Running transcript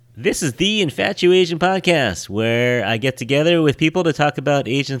This is the Infatuasian Podcast, where I get together with people to talk about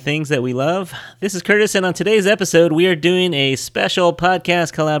Asian things that we love. This is Curtis, and on today's episode, we are doing a special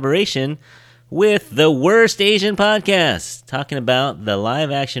podcast collaboration with the Worst Asian Podcast, talking about the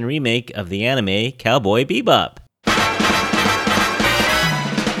live-action remake of the anime Cowboy Bebop.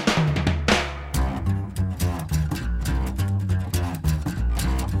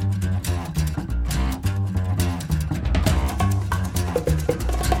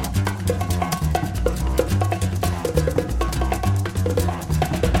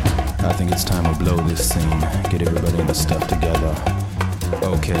 I think it's time to blow this scene. Get everybody in the stuff together.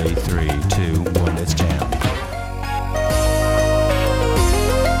 Okay, 3, 2, 1, let's jam.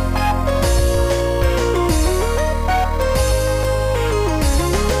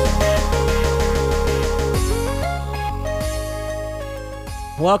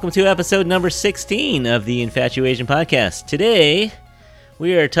 Welcome to episode number 16 of the Infatuasian Podcast. Today,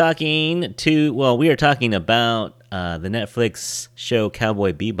 we are talking about the Netflix show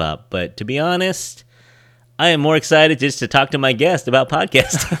Cowboy Bebop, but to be honest, I am more excited just to talk to my guest about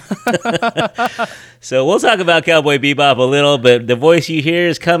podcasting. So we'll talk about Cowboy Bebop a little, but the voice you hear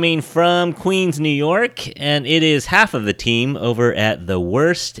is coming from Queens, New York, and it is half of the team over at the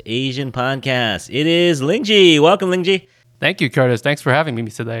Worst Asian Podcast. It is Lingji. Welcome, Lingji. Thank you, Curtis. Thanks for having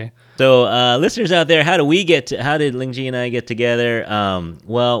me today. So, listeners out there, how did Lingji and I get together?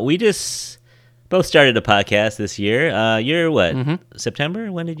 Well, we just both started a podcast this year. You're what?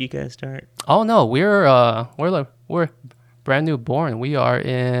 September? When did you guys start? Oh no, we're brand new born. We are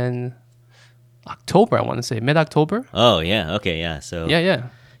in October. I want to say mid-October. Oh yeah. Okay. Yeah. So Yeah.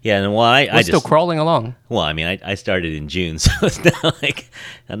 And well, We're still crawling along. Well, I mean, I started in June, so it's not like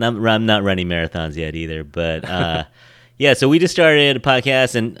I'm not running marathons yet either. But yeah, so we just started a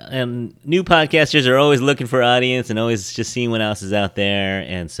podcast, and new podcasters are always looking for audience and always just seeing what else is out there.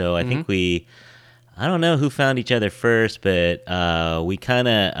 And so I think I don't know who found each other first, but we kind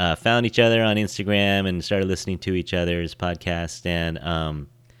of found each other on Instagram and started listening to each other's podcasts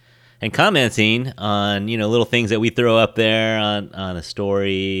and commenting on little things that we throw up there on a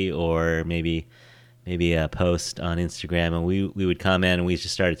story or maybe a post on Instagram, and we would comment, and we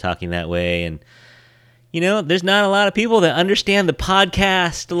just started talking that way. And there's not a lot of people that understand the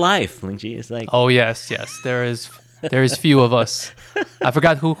podcast life. Lingji, it's like, oh yes, there is few of us. I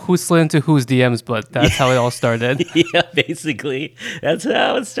forgot who slid into whose DMs, but that's how it all started. Yeah, basically, that's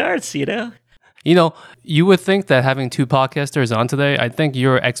how it starts. You would think that having two podcasters on today, I think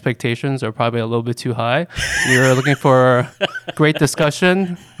your expectations are probably a little bit too high. You're looking for great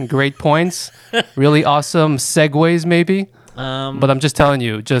discussion, great points, really awesome segues maybe. But I'm just telling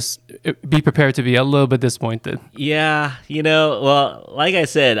you, just be prepared to be a little bit disappointed. Yeah, well, like I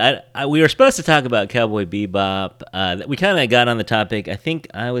said, we were supposed to talk about Cowboy Bebop. We kind of got on the topic. I think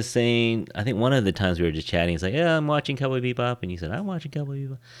one of the times we were just chatting, it's like, yeah, I'm watching Cowboy Bebop. And you said, I'm watching Cowboy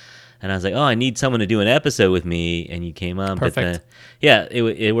Bebop. And I was like, oh, I need someone to do an episode with me. And you came on. Perfect. But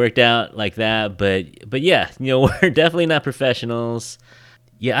it worked out like that. But yeah, we're definitely not professionals.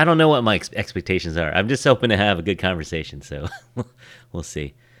 Yeah, I don't know what my expectations are. I'm just hoping to have a good conversation, so we'll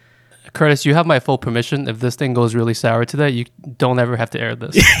see. Curtis, you have my full permission. If this thing goes really sour today, you don't ever have to air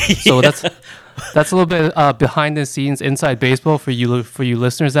this. So that's a little bit behind the scenes inside baseball for you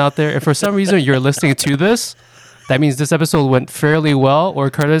listeners out there. If for some reason you're listening to this, that means this episode went fairly well,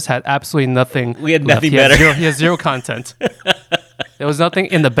 or Curtis had absolutely nothing. We had left. nothing better. He has zero content. There was nothing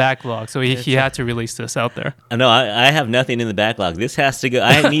in the backlog, so he had to release this out there. No, I have nothing in the backlog. This has to go.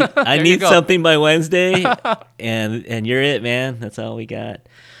 I need something by Wednesday, and you're it, man. That's all we got.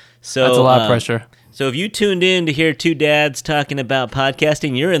 So that's a lot of pressure. So if you tuned in to hear two dads talking about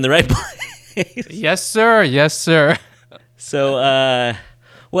podcasting, you're in the right place. Yes, sir. Yes, sir. So,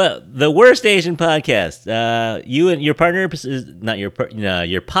 well, the Worst Asian Podcast. You and your partner is not your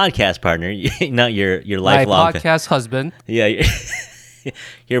podcast partner, not your lifelong my podcast husband. Yeah.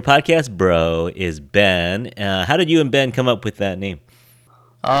 Your podcast bro is Ben. How did you and Ben come up with that name?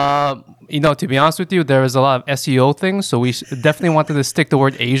 To be honest with you, there was a lot of SEO things, so we definitely wanted to stick the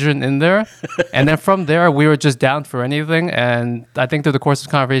word Asian in there. And then from there, we were just down for anything. And I think through the course of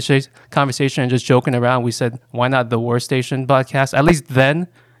conversation and just joking around, we said, why not the Worst Asian Podcast? At least then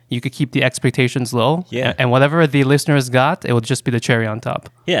you could keep the expectations low. Yeah. And whatever the listeners got, it would just be the cherry on top.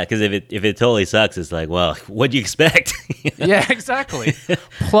 Yeah, because if it totally sucks, it's like, well, what'd you expect? Yeah, exactly.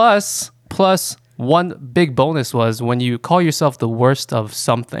 Plus, one big bonus was when you call yourself the worst of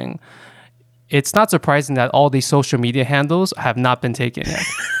something, it's not surprising that all these social media handles have not been taken yet.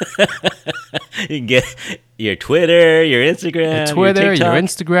 You can get your Twitter, your Instagram, your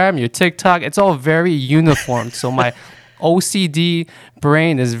Instagram, your TikTok. It's all very uniform. So my OCD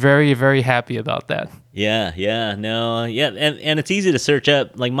brain is very, very happy about that. Yeah, no, yeah, and it's easy to search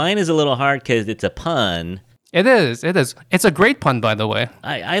up. Like mine is a little hard because it's a pun. It is. It's a great pun, by the way.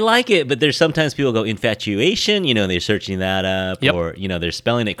 I like it, but there's sometimes people go infatuation, they're searching that up, Yep. or they're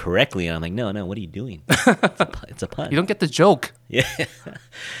spelling it correctly, and I'm like, no, what are you doing? It's a pun. You don't get the joke. Yeah.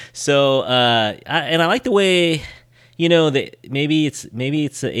 So, I like the way, that maybe it's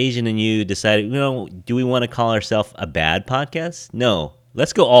the Asian in you decided, do we want to call ourselves a bad podcast? No,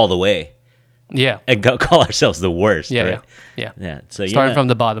 let's go all the way Yeah. and call ourselves the worst. Yeah. Right? Yeah. So Starting from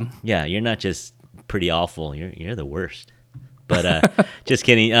the bottom. Yeah, you're not just pretty awful. You're the worst. But just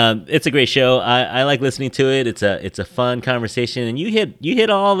kidding. It's a great show. I like listening to it. It's a fun conversation, and you hit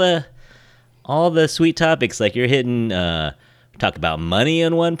all the sweet topics. Like you're hitting. Talk about money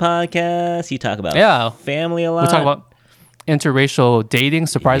on one podcast. You talk about family a lot. We talk about interracial dating.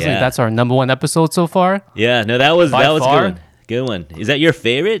 Surprisingly, that's our number one episode so far. Yeah, no, that was far. good one. Is that your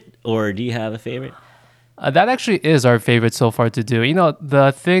favorite, or do you have a favorite? That actually is our favorite so far to do.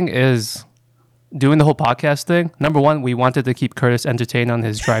 The thing is, doing the whole podcast thing, number one, we wanted to keep Curtis entertained on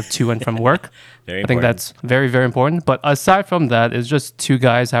his drive to and from work. Very I think that's very, very important. But aside from that, it's just two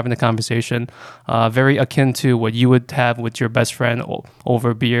guys having a conversation, very akin to what you would have with your best friend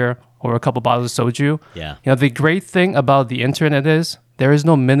over beer or a couple bottles of soju. Yeah. The great thing about the internet is there is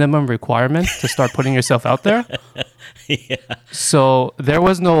no minimum requirement to start putting yourself out there. Yeah. So there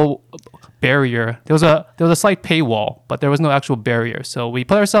was no barrier. There was a slight paywall, but there was no actual barrier. So we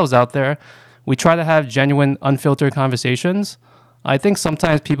put ourselves out there. We try to have genuine, unfiltered conversations. I think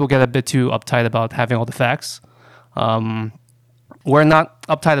sometimes people get a bit too uptight about having all the facts. We're not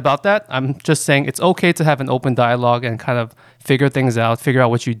uptight about that. I'm just saying it's okay to have an open dialogue and kind of figure things out, figure out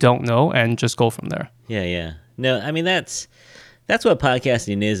what you don't know, and just go from there. Yeah. No, I mean, that's what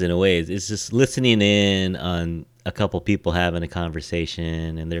podcasting is in a way. It's just listening in on a couple people having a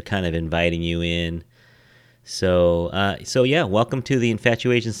conversation, and they're kind of inviting you in. So yeah, welcome to the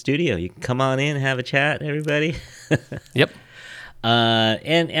Infatuation Studio. You can come on in and have a chat, everybody. Yep.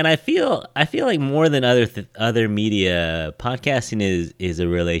 And I feel like more than other media, podcasting is a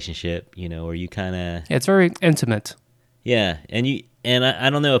relationship, where you kind of It's very intimate. Yeah, and I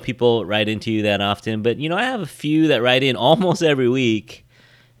don't know if people write into you that often, but I have a few that write in almost every week.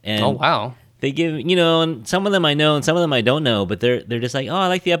 And Oh wow. they give and some of them I know and some of them I don't know, but they're just like, oh, I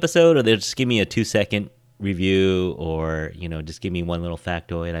like the episode, or they'll just give me a 2-second review, or just give me one little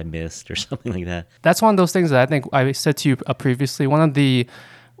factoid I missed or something like that. That's one of those things that I think I said to you previously. One of the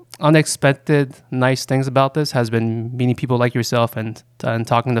unexpected nice things about this has been meeting people like yourself and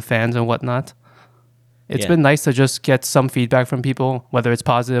talking to fans and whatnot. It's been nice to just get some feedback from people, whether it's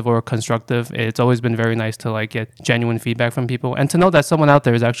positive or constructive. It's always been very nice to get genuine feedback from people, and to know that someone out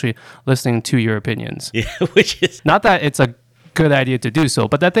there is actually listening to your opinions. Yeah, which is not that it's a good idea to do so,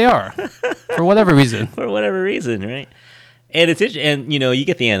 but that they are for whatever reason. For whatever reason, right? And it's interesting, and you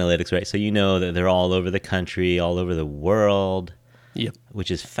get the analytics, right? So that they're all over the country, all over the world. Yep.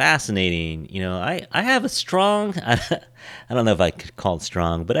 Which is fascinating. I have a strong, I don't know if I could call it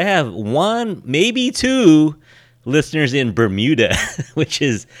strong, but I have one, maybe two listeners in Bermuda, which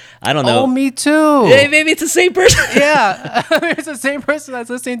is, I don't know. Oh, me too. Hey, maybe it's the same person. Yeah. It's the same person that's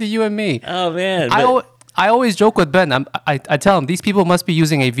listening to you and me. Oh, man. I always joke with Ben. I tell him these people must be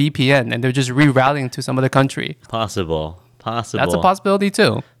using a VPN and they're just rerouting to some other country. Possible. That's a possibility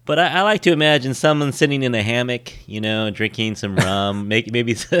too. But I like to imagine someone sitting in a hammock, drinking some rum,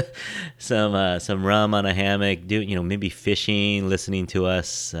 maybe some rum on a hammock, maybe fishing, listening to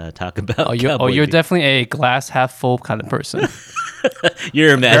us talk about. You're definitely a glass half full kind of person.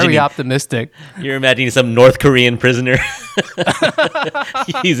 You're imagining very optimistic. You're imagining some North Korean prisoner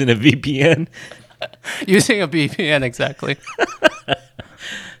using a VPN. Using a VPN, exactly.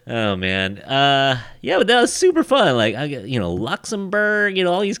 Oh man, yeah, but that was super fun. Like I get, Luxembourg,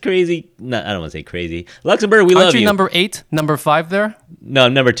 all these crazy. No, I don't want to say crazy. Luxembourg, we love you. Number 8, number 5 there? No,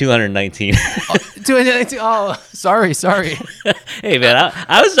 I'm number 219. 219. Oh, sorry. Hey man,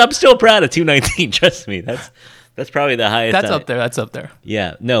 I'm still proud of 219. Trust me, that's probably the highest. That's up there.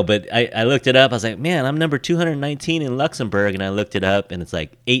 Yeah, no, but I looked it up. I was like, man, I'm number 219 in Luxembourg, and I looked it up, and it's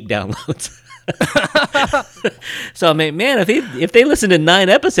like 8 downloads. So I mean, man, if they listen to 9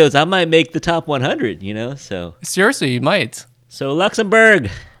 episodes, I might make the top 100. So seriously, you might. So Luxembourg,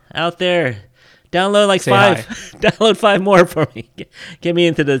 out there, download like Say 5, hi. download 5 more for me. Get me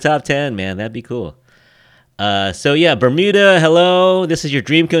into the top 10, man. That'd be cool. So yeah, Bermuda, hello. This is your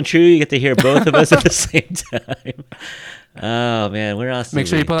dream come true. You get to hear both of us at the same time. Oh man, where else? Make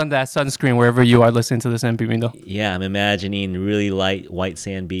sure you put on that sunscreen wherever you are listening to this in Bermuda. Yeah, I'm imagining really light white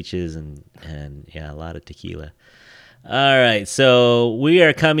sand beaches and yeah, a lot of tequila. All right, so we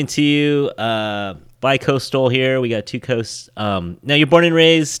are coming to you bi-coastal here. We got two coasts. Now, you're born and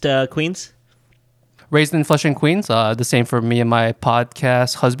raised Queens? Raised in Flushing, Queens. The same for me and my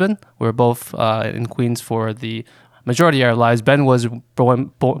podcast husband. We're both in Queens for the majority of our lives. Ben was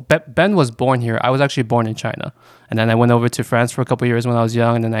born here. I was actually born in China, and then I went over to France for a couple of years when I was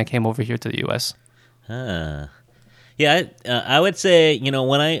young, and then I came over here to the U.S. Yeah, I would say,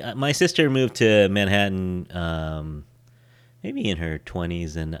 when my sister moved to Manhattan, maybe in her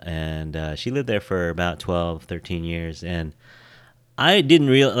 20s, and she lived there for about 12, 13 years, and I didn't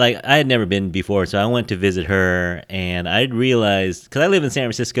I had never been before, so I went to visit her, and I realized, because I live in San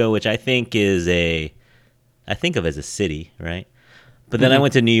Francisco, which I think of as a city, right? But then I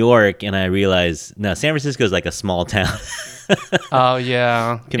went to New York, and I realized, no, San Francisco is like a small town. Oh,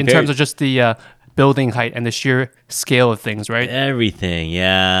 yeah. In terms of just the building height and the sheer scale of things, right? Everything,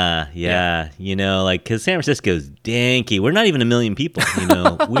 yeah. Because San Francisco's danky. We're not even 1 million people,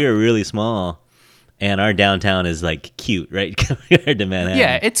 We're really small. And our downtown is like cute, right? Compared to Manhattan.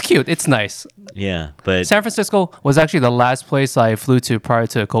 Yeah, it's cute. It's nice. Yeah, but San Francisco was actually the last place I flew to prior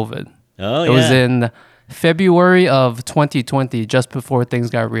to COVID. Oh, It was in February of 2020, just before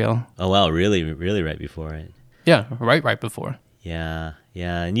things got real. Oh, wow, really, really right before it. Yeah, right before. Yeah.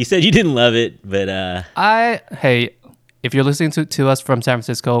 And you said you didn't love it, but Hey, if you're listening to us from San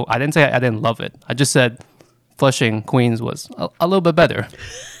Francisco, I didn't say I didn't love it. I just said Flushing, Queens was a little bit better.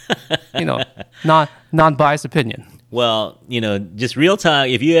 Non-biased opinion. Well, just real talk.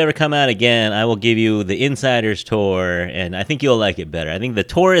 If you ever come out again, I will give you the insider's tour, and I think you'll like it better. I think the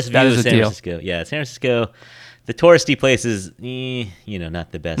tourist view of San Francisco. Yeah, San Francisco, the touristy places,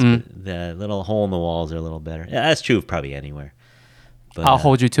 not the best. But the little hole in the walls are a little better. Yeah, that's true of probably anywhere. But, I'll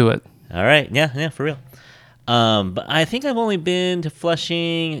hold you to it. All right, yeah, for real. But I think I've only been to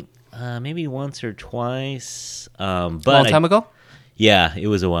Flushing maybe once or twice. But a long time ago? Yeah, it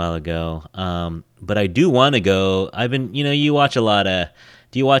was a while ago. But I do want to go. I've been, you watch a lot of.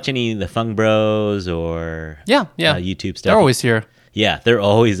 Do you watch any of the Fung Bros or Yeah. YouTube stuff? They're always here. Yeah, they're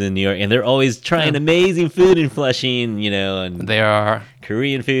always in New York, and they're always trying amazing food in Flushing. And They are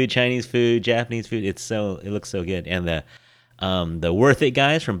Korean food, Chinese food, Japanese food. It looks so good. And the Worth It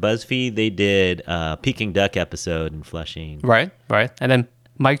guys from BuzzFeed, they did a Peking Duck episode in Flushing. right. And then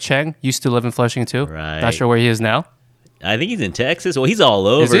Mike Chang used to live in Flushing too. Right. Not sure where he is now. I think he's in Texas. Well, he's all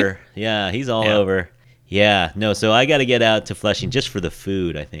over. Is he? Yeah, he's all over. Yeah, no, so I got to get out to Flushing just for the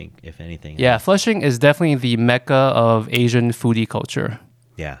food, I think, if anything. Yeah, Flushing is definitely the mecca of Asian foodie culture.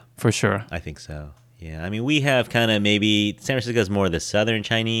 Yeah. For sure. I think so. Yeah, I mean, we have kind of maybe, San Francisco's more the southern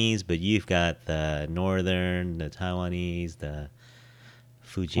Chinese, but you've got the northern, the Taiwanese, the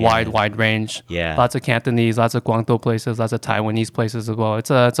Fujian. Wide range. Yeah. Lots of Cantonese, lots of Guangdong places, lots of Taiwanese places as well. It's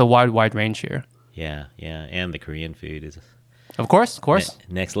a wide range here. Yeah, and the Korean food is Of course.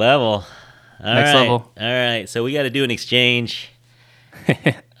 next level. Next level. All right, so we got to do an exchange.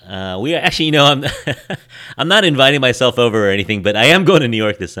 We are actually, I'm not inviting myself over or anything, but I am going to New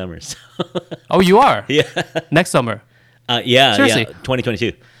York this summer. So. Oh, you are? Yeah. Next summer? Seriously?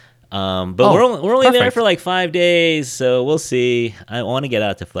 2022. But we're only there perfect. for like 5 days, so we'll see. I want to get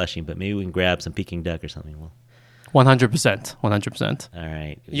out to Flushing, but maybe we can grab some Peking duck or something. 100%. All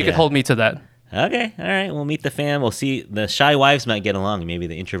right. You can hold me to that. Okay, all right. We'll meet the fam. We'll see. The shy wives might get along. Maybe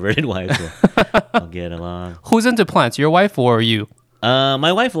the introverted wives will get along. Who's into plants, your wife or you?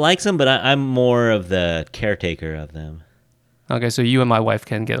 My wife likes them, but I'm more of the caretaker of them. Okay, so you and my wife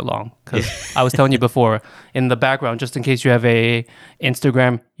can get along. Because I was telling you before, in the background, just in case you have a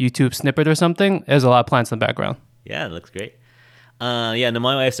Instagram, YouTube snippet or something, there's a lot of plants in the background. Yeah, it looks great. No,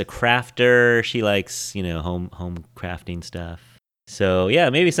 my wife's a crafter. She likes, home crafting stuff. So yeah,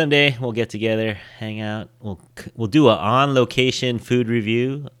 maybe someday we'll get together, hang out. We'll do a on location food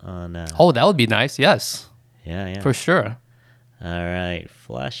review on. Oh, that would be nice. Yes. Yeah. For sure. All right,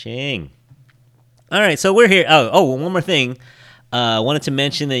 Flushing. All right, so we're here. Oh, one more thing. I wanted to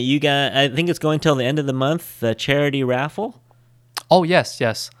mention that you got. I think it's going till the end of the month. The charity raffle. Oh yes.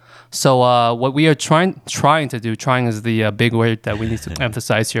 So what we are trying to do, trying is the big word that we need to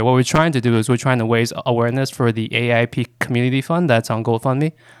emphasize here. What we're trying to do is we're trying to raise awareness for the AIP Community Fund that's on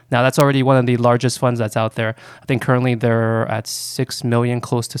GoFundMe. Now that's already one of the largest funds that's out there. I think currently they're at 6 million,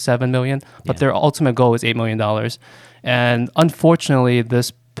 close to 7 million, but their ultimate goal is $8 million. And unfortunately,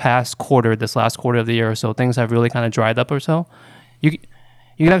 this last quarter of the year or so, things have really kind of dried up or so. You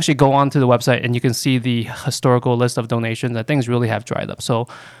can actually go onto the website and you can see the historical list of donations and things really have dried up. So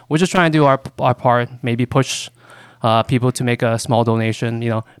we're just trying to do our part, maybe push people to make a small donation.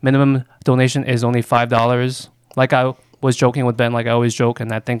 Minimum donation is only $5. Like I was joking with Ben, like I always joke,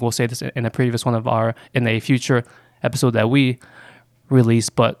 and I think we'll say this in a previous one in a future episode that we release.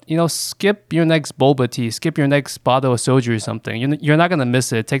 But skip your next boba tea, skip your next bottle of soju or something. You're not gonna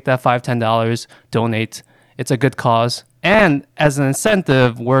miss it. Take that $5-10, donate. It's a good cause, and as an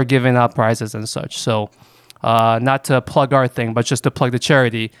incentive, we're giving out prizes and such. So not to plug our thing, but just to plug the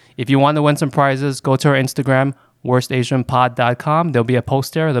charity. If you want to win some prizes, go to our Instagram, worstasianpod.com. There'll be a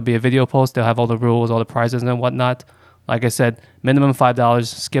post there. There'll be a video post. They'll have all the rules, all the prizes and whatnot. Like I said, minimum $5.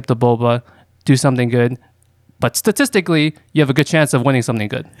 Skip the boba. Do something good. But statistically, you have a good chance of winning something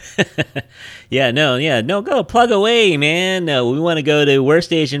good. No, go plug away, man. No, we want to go to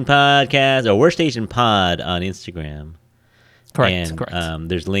Worst Asian Podcast or Worst Asian Pod on Instagram. Correct.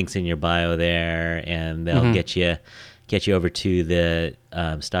 There's links in your bio there, and they'll get you over to the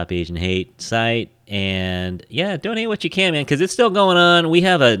Stop Asian Hate site. And donate what you can, man, because it's still going on. We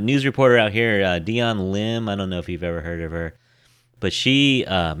have a news reporter out here, Dion Lim. I don't know if you've ever heard of her, but she,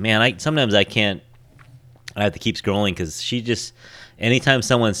 sometimes I can't. I have to keep scrolling because she just, anytime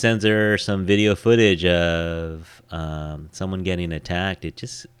someone sends her some video footage of someone getting attacked, it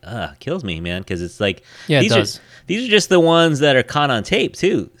just kills me, man. Because it's like, these are just the ones that are caught on tape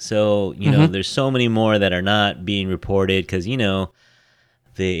too. So there's so many more that are not being reported because the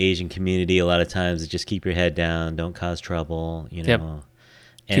Asian community a lot of times is just keep your head down, don't cause trouble, and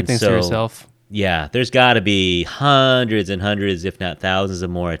keep things to yourself. Yeah, there's got to be hundreds and hundreds, if not thousands of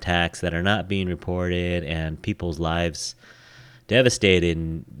more attacks that are not being reported, and people's lives devastated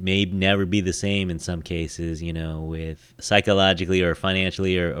and may never be the same in some cases, with psychologically or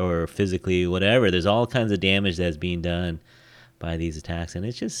financially or physically, whatever. There's all kinds of damage that's being done by these attacks, and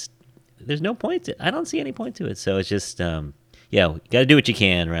it's just, there's no point to, I don't see any point to it. So it's just, you got to do what you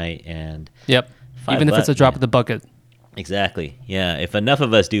can, right? And even if it's a drop in the bucket. Exactly. Yeah, if enough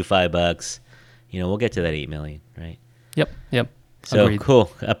of us do $5, we'll get to that 8 million, right? Yep. So agreed. Cool.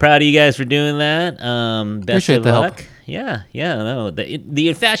 Proud of you guys for doing that. Best Appreciate of the luck. help. Yeah. No, the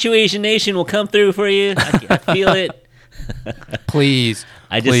Infatuation Nation will come through for you. I feel it. Please.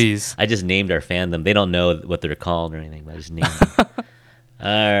 I just named our fandom. They don't know what they're called or anything, but I just named them.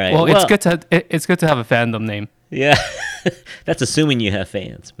 All right. Well, it's good to have a fandom name. Yeah. That's assuming you have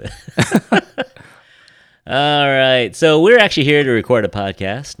fans, but. All right, so we're actually here to record a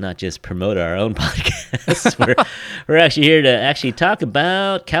podcast, not just promote our own podcast. we're actually here to actually talk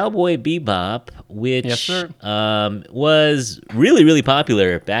about Cowboy Bebop, which was really, really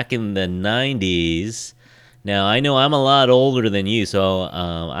popular back in the 90s. Now, I know I'm a lot older than you, so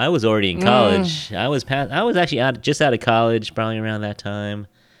I was already in college. I was actually just out of college, probably around that time.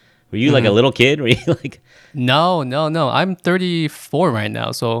 Were you like a little kid? Were you like? No. I'm 34 right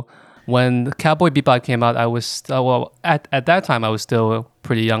now, so. When Cowboy Bebop came out, I was at that time I was still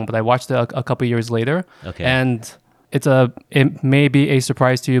pretty young, but I watched it a couple years later. Okay. And it may be a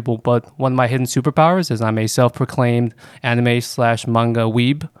surprise to you, but one of my hidden superpowers is I'm a self-proclaimed anime/manga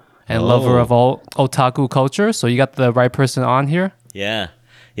weeb and lover of all otaku culture. So you got the right person on here. Yeah.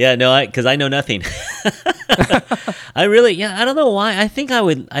 No, because I know nothing. I don't know why. I think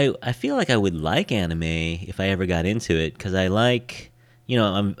I feel like I would like anime if I ever got into it because I like.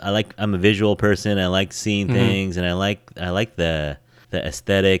 I'm a visual person. I like seeing things, and I like the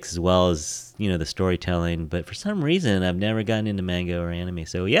aesthetics as well as the storytelling. But for some reason, I've never gotten into manga or anime.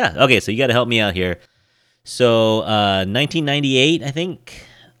 So okay. So you got to help me out here. So 1998, I think.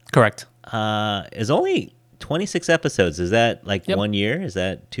 Correct. Is only 26 episodes. Is that like 1 year? Is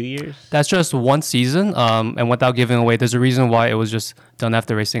that 2 years? That's just one season. And without giving away, there's a reason why it was just done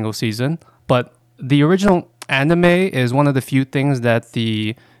after a single season. But the original anime is one of the few things that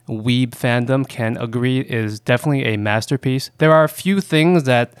the weeb fandom can agree is definitely a masterpiece. There are a few things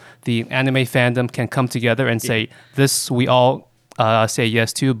that the anime fandom can come together and say, this we all say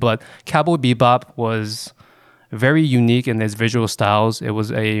yes to, but Cowboy Bebop was very unique in its visual styles. It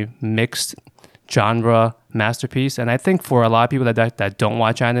was a mixed genre masterpiece, and I think for a lot of people that don't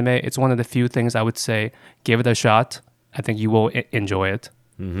watch anime, it's one of the few things I would say, give it a shot. I think you will enjoy it.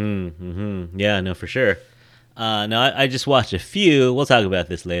 Yeah, no, for sure. No, I just watched a few. We'll talk about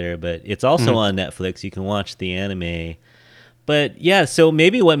this later, but it's also on Netflix. You can watch the anime. But yeah, so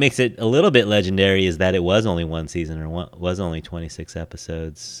maybe what makes it a little bit legendary is that it was only one season or was only 26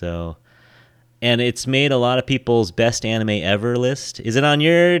 episodes. So, and it's made a lot of people's best anime ever list. Is it on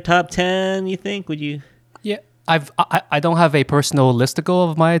your top 10, you think? Would you? Yeah, I don't have a personal listicle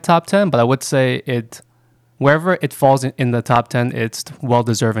of my top 10, but I would say wherever it falls in the top 10, it's well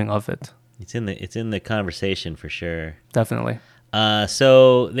deserving of it. It's in the conversation for sure. Definitely.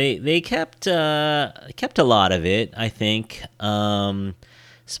 So they kept a lot of it, I think.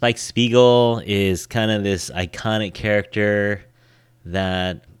 Spike Spiegel is kind of this iconic character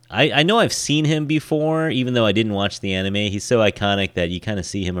that I know I've seen him before, even though I didn't watch the anime. He's so iconic that you kind of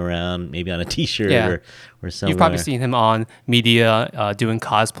see him around, maybe on a T-shirt or somewhere. You've probably seen him on media doing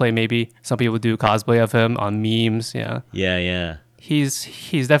cosplay. Maybe some people do cosplay of him on memes. Yeah, Yeah.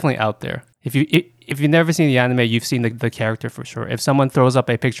 he's definitely out there. If you've never seen the anime, you've seen the character for sure. If someone throws up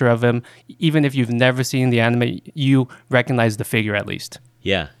a picture of him, even if you've never seen the anime, you recognize the figure at least.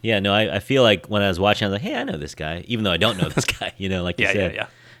 Yeah. No, I feel like when I was watching, I was like, hey, I know this guy, even though I don't know this guy. Like you said. Yeah.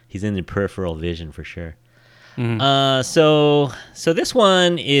 He's in the peripheral vision for sure. Mm-hmm. So this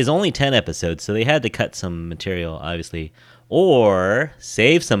one is only 10 episodes, so they had to cut some material, obviously, or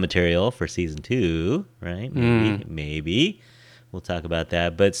save some material for season 2, right? Maybe. We'll talk about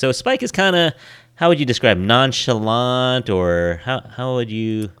that. But so Spike is kind of, how would you describe, nonchalant, or how would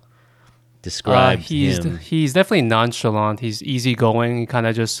you describe him? He's definitely nonchalant. He's easygoing. He kind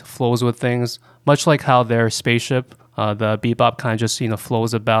of just flows with things, much like how their spaceship, the Bebop, kind of just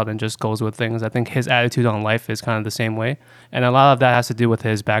flows about and just goes with things. I think his attitude on life is kind of the same way, and a lot of that has to do with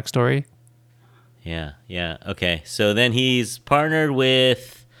his backstory. Yeah. Okay, so then he's partnered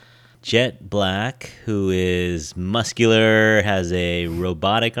with Jet Black, who is muscular, has a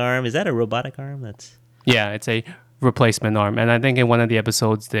robotic arm. Is that a robotic arm? Yeah, it's a replacement arm, and I think in one of the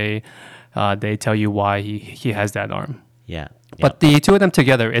episodes they tell you why he has that arm. Yeah. But the two of them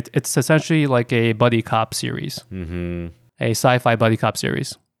together, it's essentially like a buddy cop series, a sci-fi buddy cop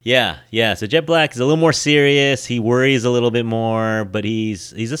series. Yeah. So Jet Black is a little more serious. He worries a little bit more, but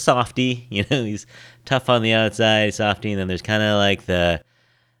he's a softie. He's tough on the outside, softie, and then there's kind of like the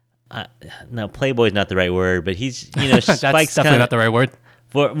no, playboy's not the right word, but he's That's Spike's definitely not the right word.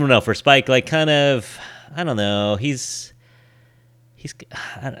 For Spike, like kind of, I don't know. He's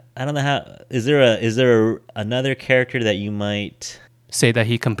I don't know how. Is there another character that you might say that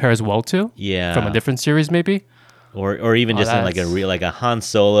he compares well to? Yeah, from a different series, maybe, or even just in like a Han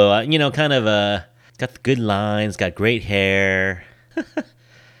Solo. Kind of got good lines, got great hair.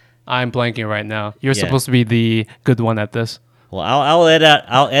 I'm blanking right now. You're supposed to be the good one at this. Well, I'll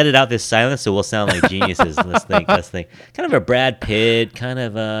edit out this silence, so we'll sound like geniuses. Let's think. Kind of a Brad Pitt, kind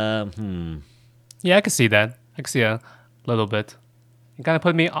of Yeah, I can see that. I can see a little bit. You kind of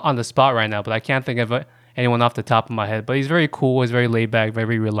put me on the spot right now, but I can't think of anyone off the top of my head. But he's very cool. He's very laid back,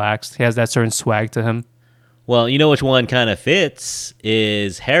 very relaxed. He has that certain swag to him. Well, you know which one kind of fits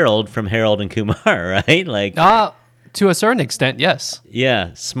is Harold from Harold and Kumar, right? Like, to a certain extent, yes.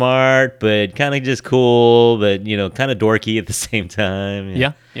 Yeah, smart, but kind of just cool, but kind of dorky at the same time.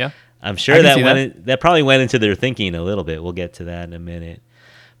 Yeah. I'm sure that probably went into their thinking a little bit. We'll get to that in a minute.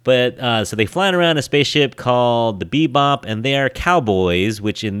 But so they fly around a spaceship called the Bebop, and they are cowboys,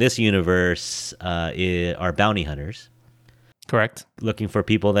 which in this universe are bounty hunters. Correct. Looking for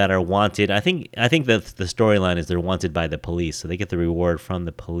people that are wanted. I think that the storyline is they're wanted by the police, so they get the reward from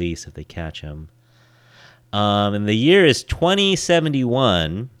the police if they catch them. And the year is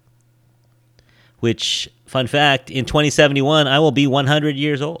 2071, which, fun fact, in 2071, I will be 100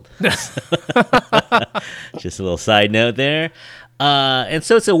 years old. Just a little side note there. And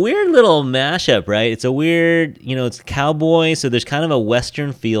so it's a weird little mashup, right? It's a weird, it's cowboy, so there's kind of a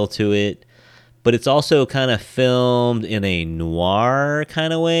Western feel to it, but it's also kind of filmed in a noir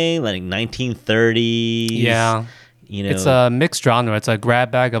kind of way, like 1930s. Yeah. It's a mixed genre. It's a grab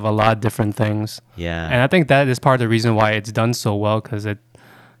bag of a lot of different things. Yeah. And I think that is part of the reason why it's done so well, because it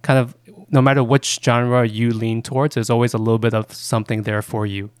kind of, no matter which genre you lean towards, there's always a little bit of something there for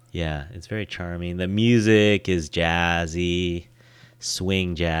you. Yeah, it's very charming. The music is jazzy,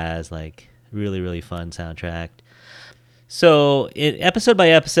 swing jazz, like really, really fun soundtrack. So episode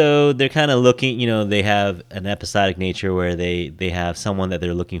by episode, they're kind of looking, they have an episodic nature where they have someone that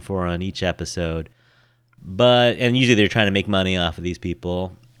they're looking for on each episode. And usually they're trying to make money off of these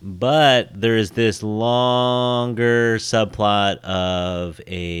people. But there's this longer subplot of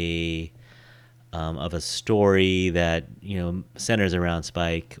a story that centers around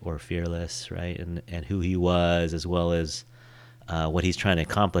Spike, or Fearless, right, and who he was, as well as what he's trying to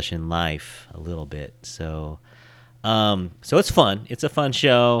accomplish in life a little bit. So it's fun. It's a fun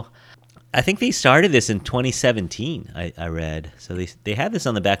show. I think they started this in 2017. I read, so they had this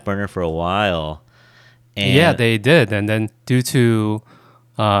on the back burner for a while. And yeah, they did, and then due to,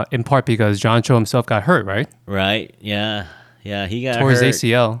 in part because John Cho himself got hurt, right? Right. Yeah. He got hurt. Tore his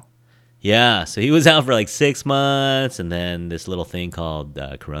ACL. Yeah, so he was out for like 6 months, and then this little thing called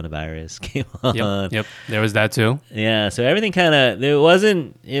coronavirus came on. Yep. There was that too. Yeah, so everything kind of it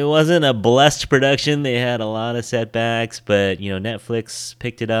wasn't a blessed production. They had a lot of setbacks, but Netflix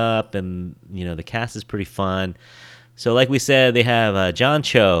picked it up, and the cast is pretty fun. So like we said, they have John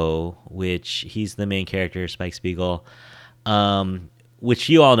Cho, which he's the main character, Spike Spiegel. which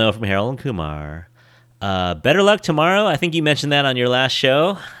you all know from Harold and Kumar. Better Luck Tomorrow. I think you mentioned that on your last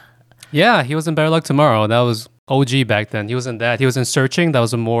show. Yeah, he was in Better Luck Tomorrow. That was OG back then. He was in that. He was in Searching. That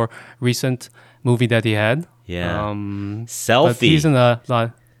was a more recent movie that he had. Yeah. But Selfie. he's in a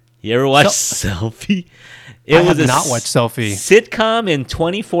lot. You ever watched Selfie? I have not watched Selfie. Sitcom in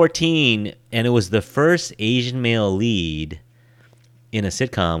 2014, and it was the first Asian male lead in a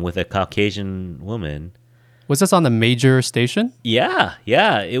sitcom with a Caucasian woman. Was this on a major station? Yeah,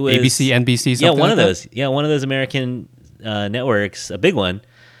 it was ABC, NBC, something yeah, one like of that? those. Yeah, one of those American networks, a big one,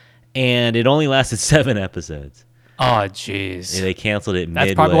 and it only lasted 7 episodes. Oh, jeez. They canceled it midway.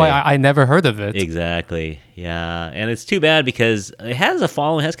 That's probably why I never heard of it. Exactly. Yeah, and it's too bad because it has a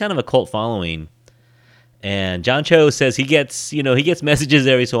following, has kind of a cult following. And John Cho says he gets messages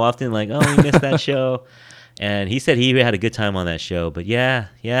every so often like, "Oh, we missed that show," and he said he had a good time on that show, but yeah,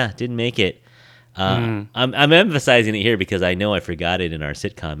 didn't make it. I'm emphasizing it here because I know I forgot it in our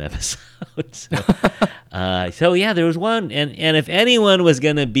sitcom episode. So yeah, there was one, and if anyone was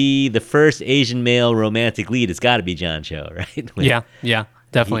gonna be the first Asian male romantic lead, it's got to be John Cho, right? Yeah,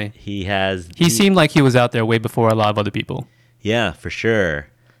 definitely. He seemed like he was out there way before a lot of other people. Yeah, for sure.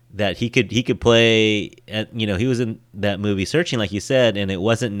 That he could play. He was in that movie Searching, like you said, and it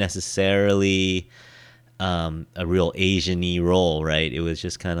wasn't necessarily a real Asian-y role, right? It was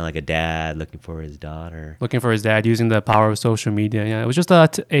just kind of like a dad looking for his daughter. Looking for his dad using the power of social media. Yeah, it was just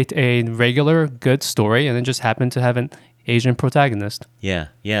a regular good story, and it just happened to have an Asian protagonist. Yeah.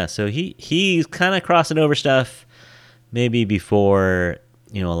 So he's kind of crossing over stuff maybe before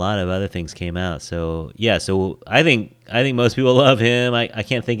a lot of other things came out. So yeah, I think most people love him. I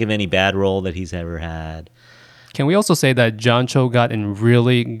can't think of any bad role that he's ever had. Can we also say that John Cho got in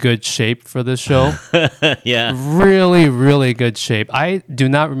really good shape for this show? Yeah. Really, really good shape. I do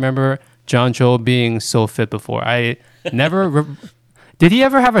not remember John Cho being so fit before. I never... Did he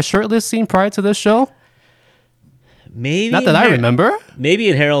ever have a shirtless scene prior to this show? Maybe. Not that I remember. Maybe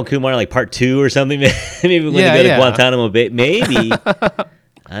in Harold and Kumar, like part 2 or something. Maybe when they go to Guantanamo Bay. Maybe.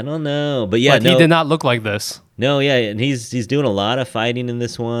 I don't know. But yeah, he did not look like this. No, yeah. And he's doing a lot of fighting in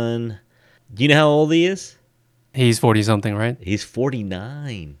this one. Do you know how old he is? He's 40-something, right? He's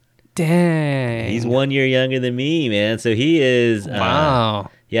 49. Dang. He's 1 year younger than me, man. So he is...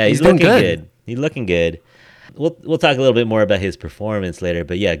 Wow. Yeah, he's looking good. He's looking good. We'll talk a little bit more about his performance later.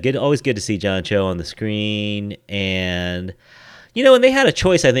 But yeah, always good to see John Cho on the screen. And, and they had a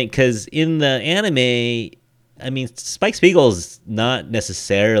choice, I think, because in the anime... I mean, Spike Spiegel's not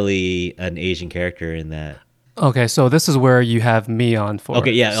necessarily an Asian character in that. Okay, so this is where you have me on for.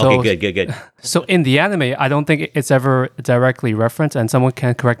 Okay, yeah, okay, good. So in the anime, I don't think it's ever directly referenced, and someone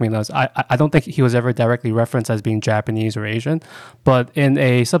can correct me on this. I don't think he was ever directly referenced as being Japanese or Asian, but in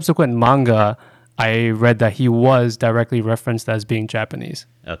a subsequent manga, I read that he was directly referenced as being Japanese.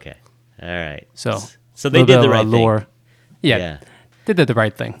 Okay, all right. So they did the right thing. Yeah. They did the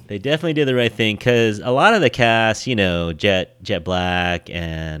right thing. They definitely did the right thing because a lot of the cast, Jet Black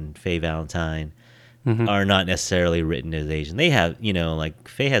and Faye Valentine, are not necessarily written as Asian. They have, like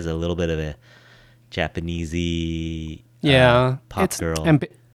Faye has a little bit of a Japanesey pop girl.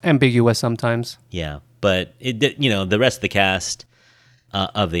 Ambiguous sometimes. Yeah, but the rest of the cast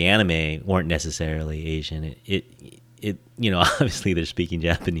of the anime weren't necessarily Asian. It obviously they're speaking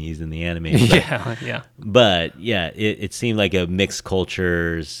Japanese in the anime. But, yeah. But yeah, it seemed like a mixed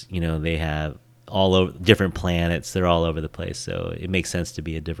cultures. They have all over different planets. They're all over the place, so it makes sense to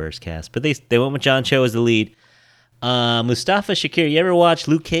be a diverse cast. But they went with John Cho as the lead. Mustafa Shakir, you ever watch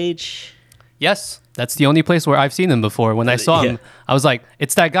Luke Cage? Yes, that's the only place where I've seen him before. When I saw him, I was like,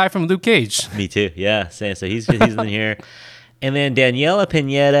 "It's that guy from Luke Cage." Me too. Yeah, same. So he's in here. And then Daniela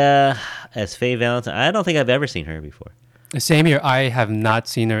Pineda as Faye Valentine. I don't think I've ever seen her before. Same here. I have not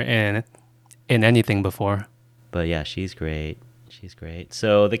seen her in anything before. But yeah, she's great.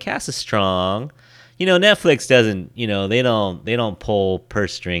 So the cast is strong. Netflix doesn't. They don't pull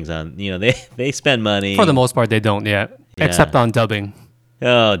purse strings on. They spend money. For the most part, they don't. Yeah. Except on dubbing.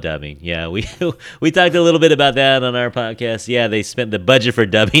 Oh, dubbing. Yeah, we talked a little bit about that on our podcast. Yeah, they spent the budget for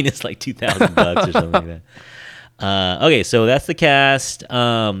dubbing is like $2,000 or something like that. Okay, so that's the cast,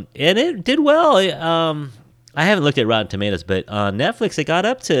 and it did well. I haven't looked at Rotten Tomatoes, but on Netflix, it got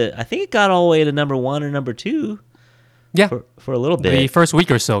up to, I think it got all the way to number 1 or number 2. Yeah, for a little bit. The first week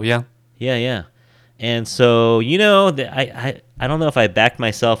or so, yeah. Yeah. And so, I don't know if I backed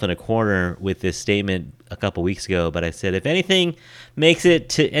myself in a corner with this statement a couple weeks ago, but I said if anything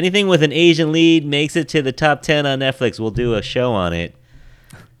with an Asian lead makes it to the top 10 on Netflix, we'll do a show on it.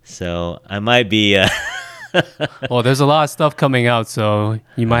 So I might be. Well, there's a lot of stuff coming out, so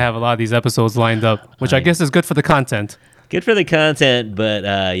you might have a lot of these episodes lined up, which I guess is good for the content. good for the content, but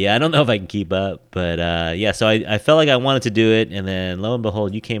yeah, I don't know if I can keep up. But yeah, so I felt like I wanted to do it, and then lo and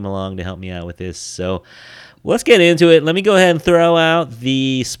behold, you came along to help me out with this. So let's get into it. Let me go ahead and throw out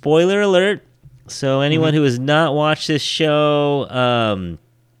the spoiler alert. So anyone who has not watched this show, some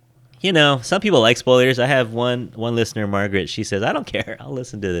people like spoilers. I have one listener, Margaret. She says, I don't care. I'll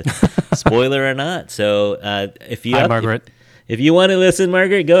listen to the spoiler or not. So Hi, Margaret. If you want to listen,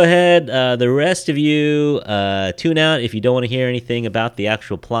 Margaret, go ahead. The rest of you, tune out if you don't want to hear anything about the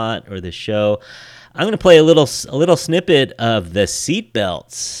actual plot or the show. I'm going to play a little snippet of the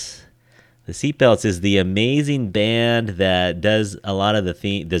Seatbelts. The Seatbelts is the amazing band that does a lot of the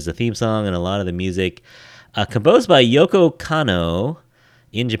theme song and a lot of the music, composed by Yoko Kanno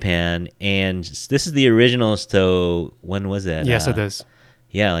in Japan, and this is the original. So when was that? Yes, it is.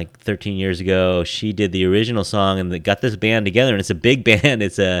 Yeah, like 13 years ago, she did the original song, and they got this band together, and it's a big band.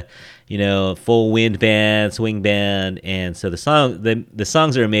 It's a full wind band, swing band, and so the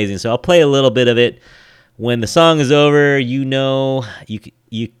songs are amazing. So I'll play a little bit of it. When the song is over, you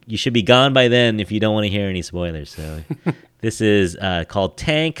should be gone by then if you don't want to hear any spoilers. So this is called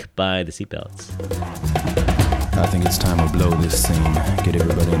Tank by the Seatbelts. I think it's time to blow this scene. Get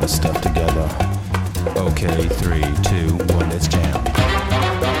everybody in the stuff together. Okay, 3, 2, 1, let's jam.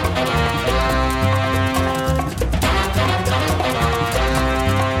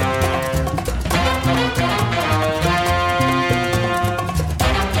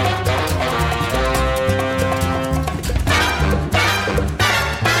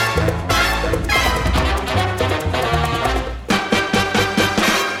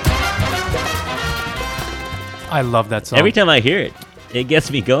 I love that song. Every time I hear it, it gets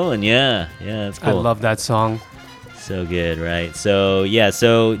me going. Yeah, it's cool. I love that song. So good, right? So yeah,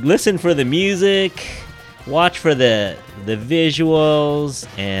 so listen for the music, watch for the visuals,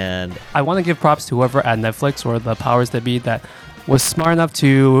 and I want to give props to whoever at Netflix or the powers that be that was smart enough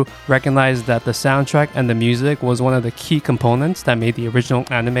to recognize that the soundtrack and the music was one of the key components that made the original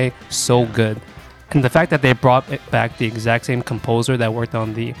anime so good. And the fact that they brought it back the exact same composer that worked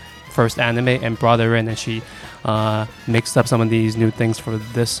on the first anime and brought her in, and she mixed up some of these new things for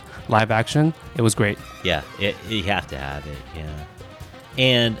this live action. It was great. Yeah, you have to have it. Yeah,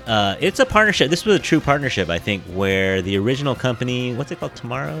 and it's a partnership. This was a true partnership, I think, where the original company, what's it called,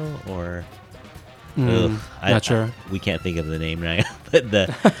 Tomorrow or? Not sure. We can't think of the name right, but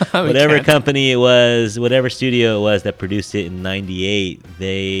whatever company it was, whatever studio it was that produced it in '98,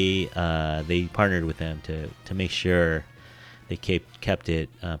 they partnered with them to make sure they kept it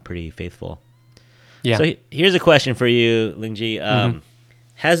pretty faithful. Yeah. So here's a question for you, Lingji.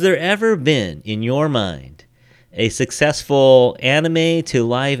 Has there ever been, in your mind, a successful anime to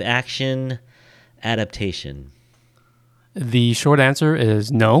live action adaptation? The short answer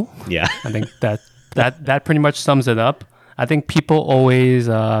is no. Yeah. I think that pretty much sums it up. I think people always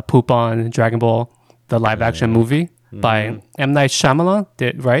poop on Dragon Ball, the live action movie by M. Night Shyamalan,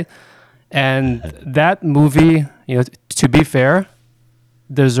 right? And that movie, to be fair,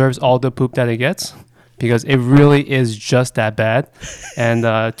 deserves all the poop that it gets, because it really is just that bad. And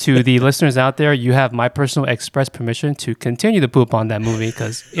to the listeners out there, you have my personal express permission to continue to poop on that movie,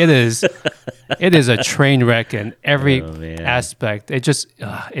 because it is a train wreck in every aspect. It just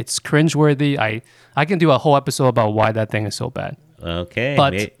it's cringeworthy. I can do a whole episode about why that thing is so bad. Okay,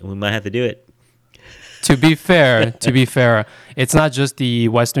 but we might have to do it. To be fair, it's not just the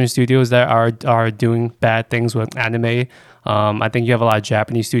Western studios that are doing bad things with anime. I think you have a lot of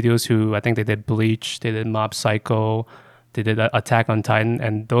Japanese studios who, I think they did Bleach, they did Mob Psycho, they did Attack on Titan,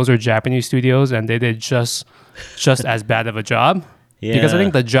 and those are Japanese studios, and they did just as bad of a job. Yeah. Because I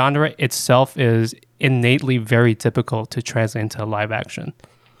think the genre itself is innately very typical to translate into live action.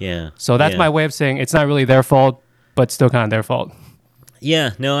 Yeah. So that's my way of saying it's not really their fault, but still kind of their fault.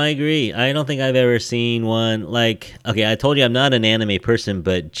 Yeah, no, I agree. I don't think I've ever seen one like, okay, I told you I'm not an anime person,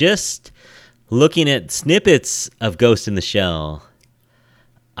 but just looking at snippets of Ghost in the Shell,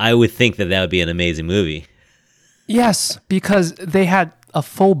 I would think that would be an amazing movie. Yes, because they had a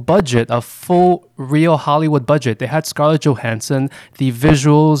full budget, a full real Hollywood budget. They had Scarlett Johansson, the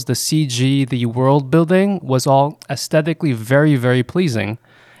visuals, the CG, the world building was all aesthetically very, very pleasing.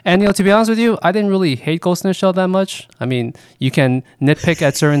 And, to be honest with you, I didn't really hate Ghost in the Shell that much. I mean, you can nitpick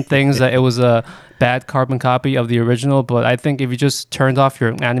at certain things that it was a bad carbon copy of the original, but I think if you just turned off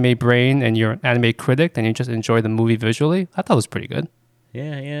your anime brain and your anime critic and you just enjoy the movie visually, I thought it was pretty good.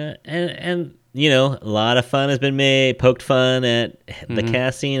 Yeah. And a lot of fun has been made, poked fun at the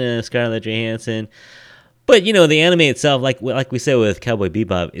casting of Scarlett Johansson. But, the anime itself, like we said with Cowboy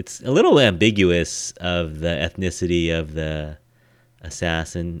Bebop, it's a little ambiguous of the ethnicity of the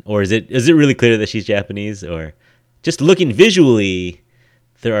assassin. Or is it really clear that she's Japanese? Or just looking visually,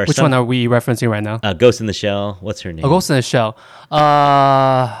 there are Which some. one are we referencing right now? Ghost in the Shell. What's her name? A Ghost in the Shell.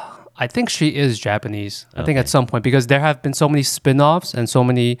 I think she is Japanese. I think Okay. at some point, because there have been so many spin-offs and so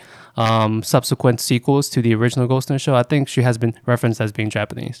many subsequent sequels to the original Ghost in the Shell. I think she has been referenced as being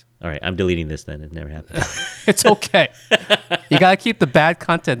Japanese. All right, I'm deleting this then. It never happened. It's okay. You gotta keep the bad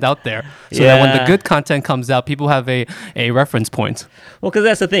content out there so that when the Yeah. good content comes out, people have a reference point. Well, because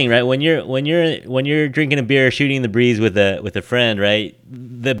that's the thing, right? When you're drinking a beer, shooting the breeze with a friend, right?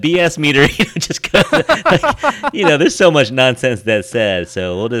 The BS meter just goes. There's so much nonsense that's said.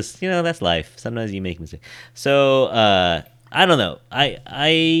 So we'll just, that's life. Sometimes you make mistakes. So I don't know.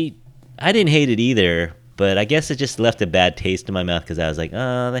 I didn't hate it either, but I guess it just left a bad taste in my mouth because I was like,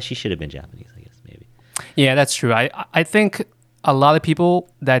 oh, that she should have been Japanese. I guess maybe. Yeah, that's true. I think a lot of people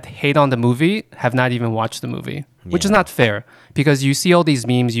that hate on the movie have not even watched the movie, which is Yeah. not fair because you see all these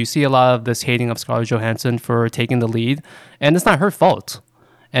memes, you see a lot of this hating of Scarlett Johansson for taking the lead, and it's not her fault.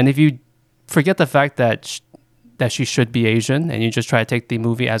 And if you forget the fact that she should be Asian and you just try to take the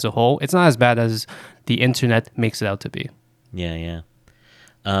movie as a whole, it's not as bad as the internet makes it out to be. Yeah.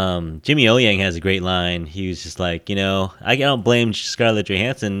 Jimmy O Yang has a great line. He was just like, I don't blame Scarlett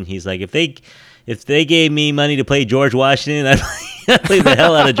Johansson. He's like, if they gave me money to play George Washington, I'd play the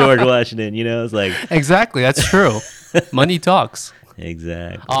hell out of George Washington. It's like Exactly, that's true. Money talks.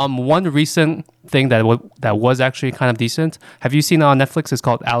 exactly. One recent thing that was actually kind of decent. Have you seen it on Netflix? It's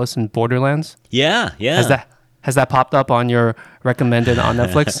called Alice in Borderlands. Yeah. Has that popped up on your recommended on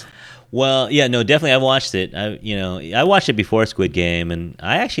Netflix? Well, yeah, no, definitely. I've watched it. I watched it before Squid Game, and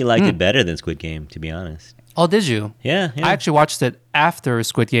I actually liked it better than Squid Game, to be honest. Oh, did you? Yeah. I actually watched it after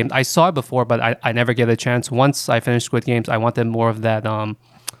Squid Game. I saw it before, but I never get a chance. Once I finished Squid Games, I wanted more of that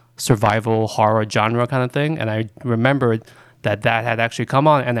survival horror genre kind of thing, and I remembered that had actually come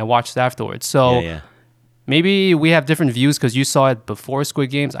on, and I watched it afterwards. So Yeah. maybe we have different views because you saw it before Squid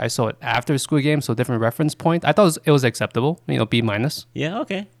Games, I saw it after Squid Games, so different reference point. I thought it was acceptable, B minus. Yeah.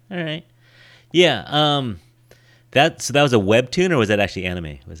 Okay. All right. Yeah. That was a webtoon, or was that actually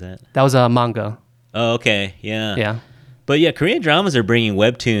anime? Was that? That was a manga. Oh, okay. Yeah. Yeah. But yeah, Korean dramas are bringing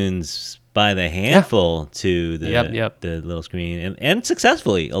webtoons by the handful to the Yep. the little screen, and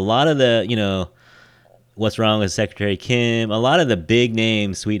successfully. A lot of the What's Wrong with Secretary Kim, a lot of the big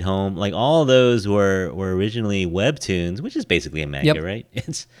names, Sweet Home, like all of those were originally webtoons, which is basically a manga, Yep. right?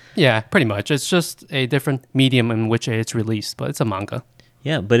 It's Yeah, pretty much. It's just a different medium in which it's released, but it's a manga.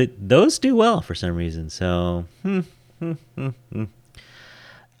 yeah, but those do well for some reason. So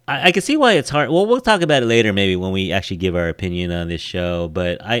I can see why it's hard. Well, we'll talk about it later, maybe when we actually give our opinion on this show.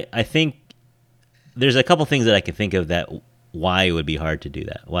 But I think there's a couple things that I can think of that why it would be hard to do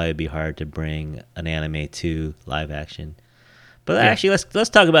that. Why it would be hard to bring an anime to live action. But actually, let's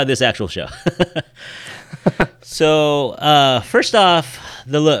talk about this actual show. So first off,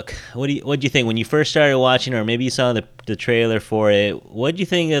 the look. What do you think when you first started watching, or maybe you saw the trailer for it? What do you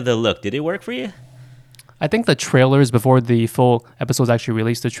think of the look? Did it work for you? I think the trailers before the full episodes actually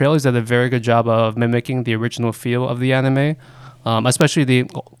released, the trailers did a very good job of mimicking the original feel of the anime, especially the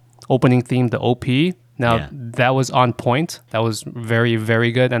opening theme, the OP. Now, that was on point. That was very,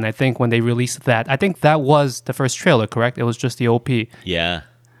 very good. And I think when they released that, I think that was the first trailer, correct? It was just the OP. Yeah.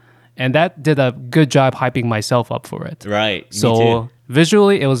 And that did a good job hyping myself up for it. Right. So Me too.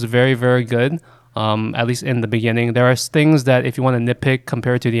 visually, it was very, very good. At least in the beginning. There are things that if you want to nitpick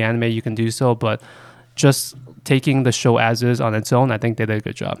compared to the anime, you can do so. But just taking the show as is on its own, I think they did a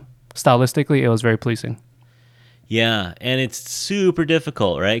good job. Stylistically, it was very pleasing. Yeah, and it's super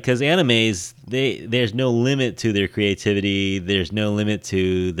difficult, right? Because animes, there's no limit to their creativity. There's no limit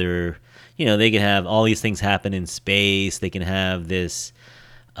to their, they can have all these things happen in space. They can have this,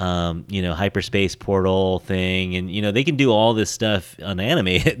 hyperspace portal thing, and they can do all this stuff on anime.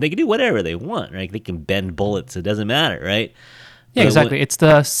 They can do whatever they want, right? They can bend bullets. It doesn't matter, right? Yeah, But exactly. It's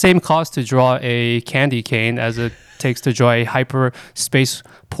the same cost to draw a candy cane as it takes to draw a hyperspace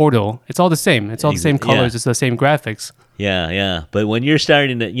portal. It's all the same. It's all the same colors. Yeah. It's the same graphics. Yeah. But when you're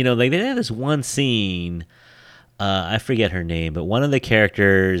starting to, like they have this one scene, I forget her name, but one of the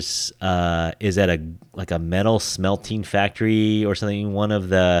characters is at a metal smelting factory or something. One of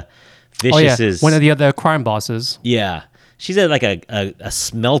the vicious is one of the other crime bosses. Yeah, she's at like a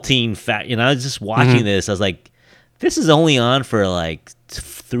smelting factory. I was just watching this. I was like, this is only on for like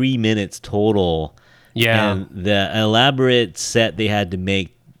 3 minutes total. Yeah. And the elaborate set they had to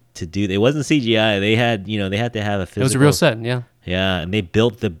make to do it wasn't CGI. They had to have a physical. It was a real set, yeah. Yeah, and they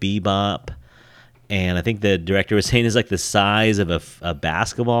built the Bebop, and I think the director was saying it's like the size of a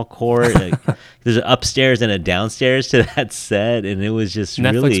basketball court. Like, there's an upstairs and a downstairs to that set, and it was just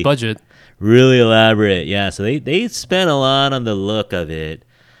Netflix budget. really elaborate. Yeah, so they spent a lot on the look of it.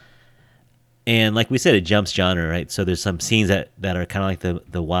 And like we said, it jumps genre, right? So there's some scenes that are kind of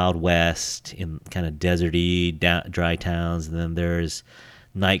like the Wild West in kind of deserty, dry towns, and then there's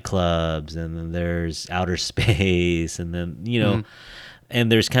nightclubs, and then there's outer space, and then,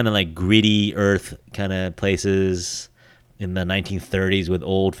 and there's kind of like gritty earth kind of places in the 1930s with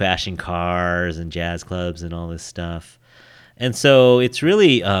old-fashioned cars and jazz clubs and all this stuff. And so it's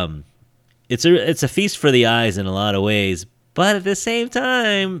really it's a feast for the eyes in a lot of ways, but at the same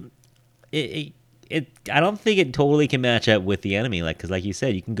time, I don't think it totally can match up with the anime, because like you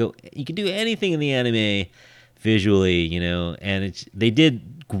said, you can do anything in the anime visually, and they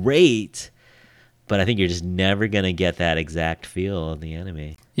did great, but I think you're just never gonna get that exact feel of the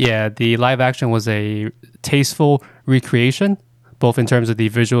anime. Yeah, the live action was a tasteful recreation, both in terms of the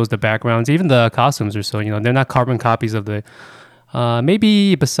visuals, the backgrounds, even the costumes or so. They're not carbon copies of the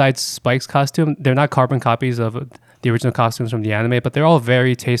maybe besides Spike's costume, they're not carbon copies of the original costumes from the anime, but they're all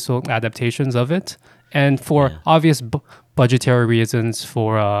very tasteful adaptations of it. And for obvious budgetary reasons,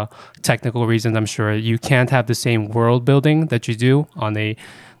 for technical reasons, I'm sure you can't have the same world building that you do on a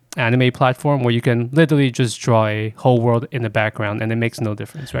anime platform where you can literally just draw a whole world in the background and it makes no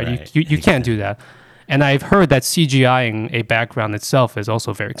difference, right? You can't do that. And I've heard that CGIing a background itself is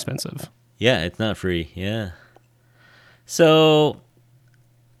also very expensive. Yeah, it's not free. Yeah. So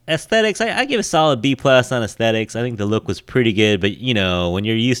aesthetics, I give a solid B+ on aesthetics. I think the look was pretty good, but when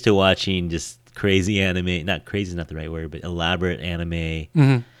you're used to watching just crazy anime, not crazy is not the right word, but elaborate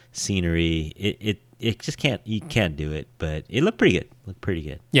anime scenery, it just you can't do it. But it looked pretty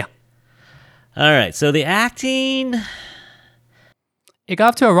good. Yeah. All right, so the acting, it got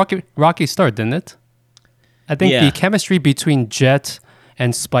off to a rocky start, didn't it? I think the chemistry between Jet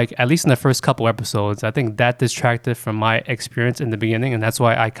and Spike, at least in the first couple episodes, I think that distracted from my experience in the beginning, and that's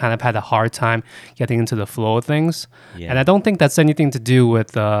why I kind of had a hard time getting into the flow of things. Yeah. And I don't think that's anything to do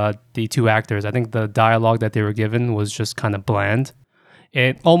with the two actors. I think the dialogue that they were given was just kind of bland.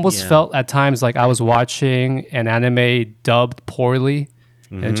 It almost felt at times like I was watching an anime dubbed poorly,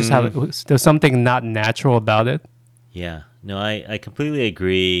 and just there's something not natural about it. Yeah. No, I completely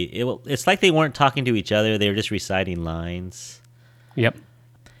agree. It's like they weren't talking to each other. They were just reciting lines. Yep.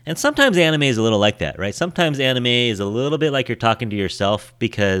 And sometimes anime is a little like that, right? Sometimes anime is a little bit like you're talking to yourself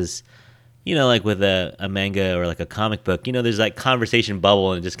because, like with a manga or like a comic book, there's like conversation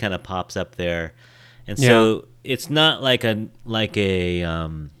bubble and it just kind of pops up there. And so it's not it's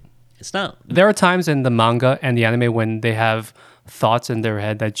not. There are times in the manga and the anime when they have thoughts in their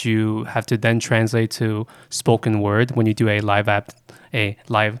head that you have to then translate to spoken word when you do a live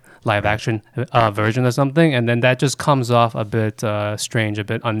action version of something, and then that just comes off a bit strange, a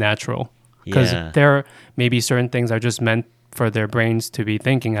bit unnatural, because there may be certain things are just meant for their brains to be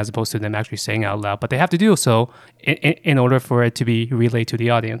thinking as opposed to them actually saying out loud, but they have to do so in order for it to be relayed to the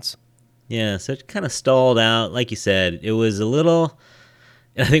audience. Yeah, so it kind of stalled out. Like you said, it was a little.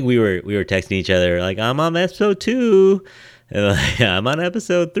 I think we were texting each other like, I'm on episode 2. And like, I'm on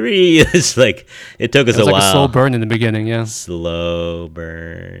episode 3. It's like it took us a while. A slow burn in the beginning, yeah. Slow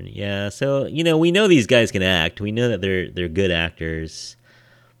burn, yeah. So we know these guys can act. We know that they're good actors,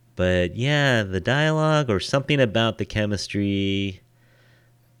 but yeah, the dialogue or something about the chemistry.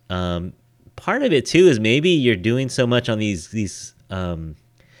 Part of it too is maybe you're doing so much on these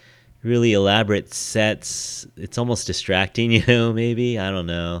really elaborate sets. It's almost distracting, maybe. I don't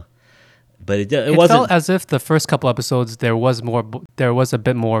know. But it wasn't. Felt as if the first couple episodes there was a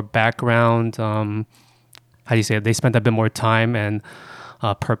bit more background. How do you say it? They spent a bit more time and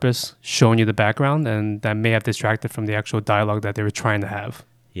purpose showing you the background, and that may have distracted from the actual dialogue that they were trying to have.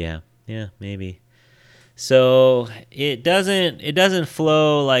 Yeah, maybe. So it doesn't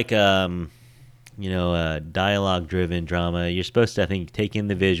flow like a dialogue-driven drama. You're supposed to, I think, take in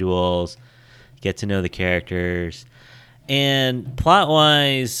the visuals, get to know the characters. And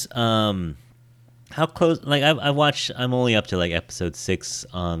plot-wise, how close? Like I've watched. I'm only up to like episode 6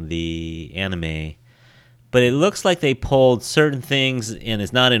 on the anime, but it looks like they pulled certain things, and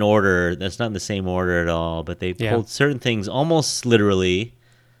it's not in order. That's not in the same order at all. But they pulled certain things almost literally,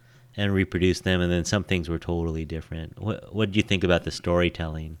 and reproduced them, and then some things were totally different. What did you think about the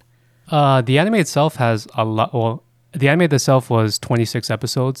storytelling? The anime itself has a lot. Well, the anime itself was 26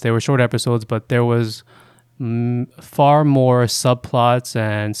 episodes. They were short episodes, but there was far more subplots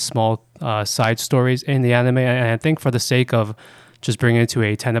and small side stories in the anime, and I think for the sake of just bringing it to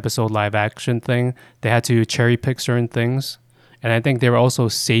a 10-episode live action thing, they had to cherry pick certain things And I think they were also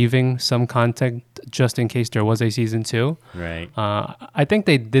saving some content just in case there was a season 2. Right. I think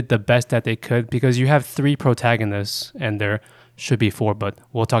they did the best that they could because you have 3 protagonists and there should be 4, but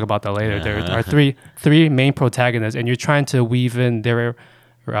we'll talk about that later. There are three main protagonists, and you're trying to weave in their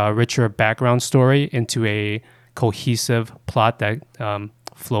richer background story into a cohesive plot that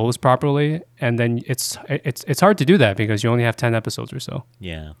flows properly. And then it's hard to do that because you only have 10 episodes or so.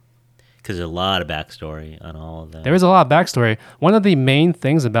 Yeah. Because there's a lot of backstory on all of that. There is a lot of backstory. One of the main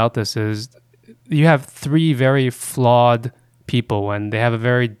things about this is you have 3 very flawed people and they have a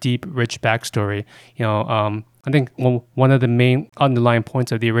very deep, rich backstory. I think one of the main underlying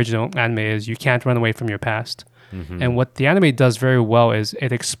points of the original anime is you can't run away from your past. Mm-hmm. And what the anime does very well is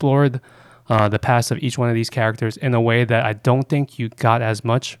it explored the past of each one of these characters in a way that I don't think you got as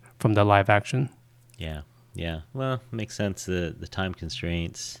much from the live action. Yeah. Well, makes sense. The time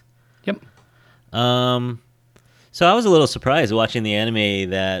constraints. Yep. So I was a little surprised watching the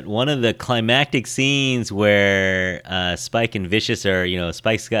anime that one of the climactic scenes where Spike and Vicious are,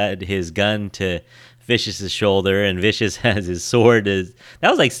 Spike's got his gun to Vicious's shoulder and Vicious has his sword. That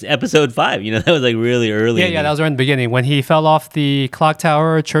was like episode 5. That was like really early. Yeah, that was right in the beginning when he fell off the clock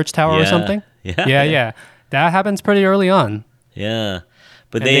tower, church tower or something. Yeah. That happens pretty early on. Yeah,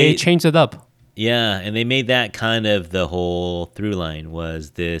 but they changed it up. Yeah, and they made that kind of the whole through line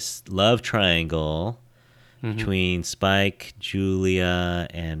was this love triangle between Spike, Julia,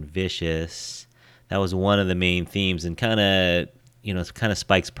 and Vicious. That was one of the main themes, and kind of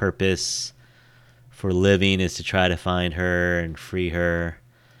Spike's purpose for living is to try to find her and free her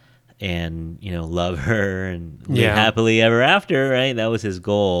and, love her and live happily ever after, right? That was his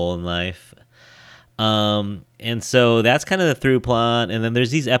goal in life. And so that's kind of the through plot. And then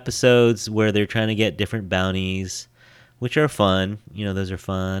there's these episodes where they're trying to get different bounties, which are fun. Those are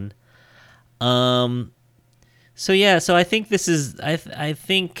fun. So I think this is, I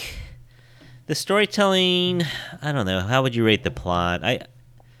think the storytelling, I don't know. How would you rate the plot?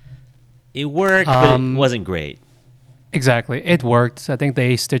 It worked, but it wasn't great. Exactly. It worked. I think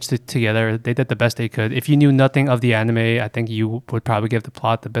they stitched it together. They did the best they could. If you knew nothing of the anime, I think you would probably give the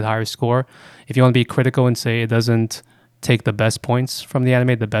plot a bit higher score. If you want to be critical and say it doesn't take the best points from the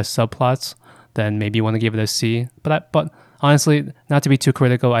anime, the best subplots, then maybe you want to give it a C. But honestly, not to be too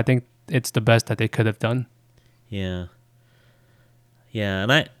critical, I think it's the best that they could have done. Yeah. Yeah,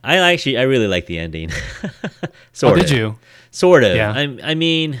 and I really like the ending. Sort of. Did you? Sort of. Yeah. I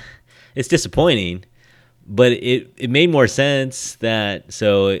mean, it's disappointing. But it made more sense that,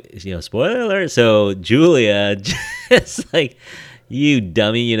 spoiler alert, so Julia just like, you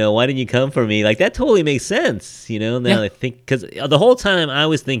dummy, why didn't you come for me? Like, that totally makes sense, now I think, because the whole time I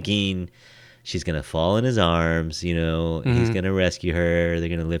was thinking she's going to fall in his arms, he's going to rescue her, they're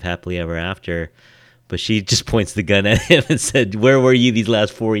going to live happily ever after. But she just points the gun at him and said, where were you these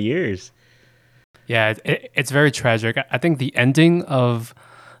last 4 years? Yeah, it's very tragic. I think the ending of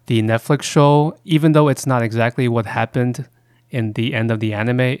the Netflix show, even though it's not exactly what happened in the end of the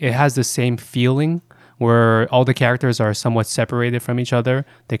anime, it has the same feeling where all the characters are somewhat separated from each other.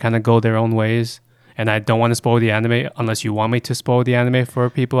 They kind of go their own ways. And I don't want to spoil the anime unless you want me to spoil the anime for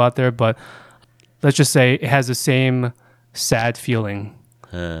people out there. But let's just say it has the same sad feeling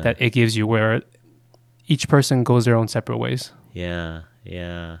that it gives you where each person goes their own separate ways. Yeah.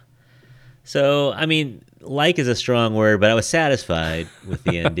 So, I mean, like is a strong word, but I was satisfied with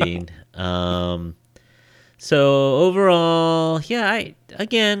the ending. So overall, I'm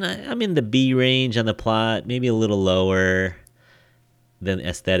in the B range on the plot, maybe a little lower than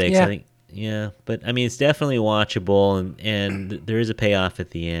aesthetics. Yeah. I think, but I mean, it's definitely watchable, and there is a payoff at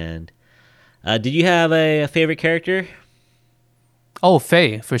the end. Did you have a favorite character? Oh,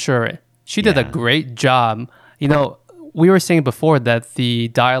 Faye, for sure. She did a great job. We were saying before that the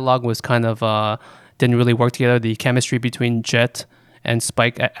dialogue was kind of didn't really work together. The chemistry between Jet and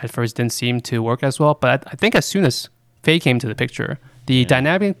Spike at first didn't seem to work as well. But I think as soon as Faye came to the picture, the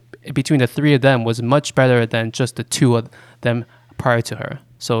dynamic between the 3 of them was much better than just the 2 of them prior to her.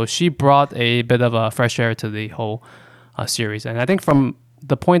 So she brought a bit of a fresh air to the whole series. And I think from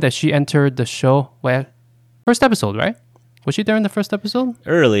the point that she entered the show, first episode, right? Was she there in the first episode?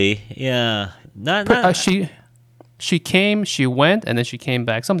 Early, yeah. Not. She came, she went, and then she came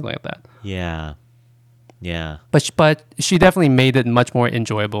back, something like that. Yeah. But she definitely made it much more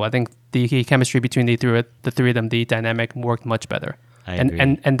enjoyable. I think the chemistry between the three of them, the dynamic worked much better. I agree.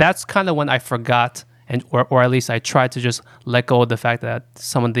 And that's kind of when I forgot, or at least I tried to just let go of the fact that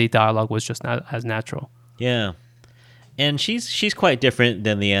some of the dialogue was just not as natural. Yeah. And she's quite different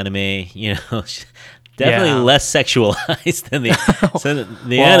than the anime, definitely Yeah. less sexualized than the so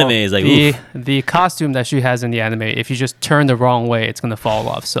the Well, anime is like oof. the costume that she has in the anime, if you just turn the wrong way, it's gonna fall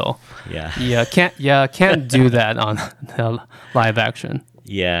off. So Yeah. you can't do that on the live action.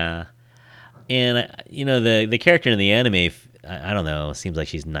 Yeah. And the character in the anime, I don't know, seems like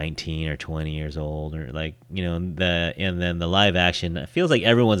she's 19 or 20 years old, or like and then the live action, it feels like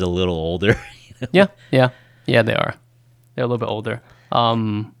everyone's a little older. Yeah, they are. They're a little bit older.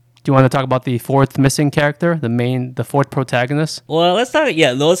 Do you want to talk about the fourth missing character, the fourth protagonist? Well, let's talk.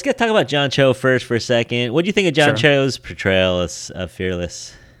 Yeah, let's talk about John Cho first for a second. What do you think of John Sure. Cho's portrayal of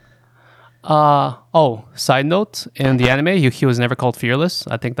Fearless? Side note, in the anime, he was never called Fearless.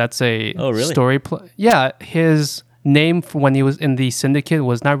 I think that's a Oh, really? story. Yeah, his name when he was in the Syndicate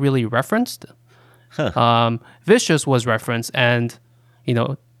was not really referenced. Vicious was referenced, and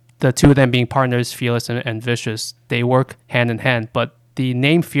the two of them being partners, Fearless and Vicious, they work hand in hand. But the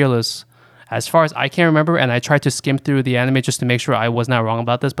name Fearless, as far as I can remember, and I tried to skim through the anime just to make sure I was not wrong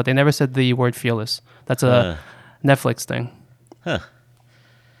about this, but they never said the word Fearless. That's a Netflix thing.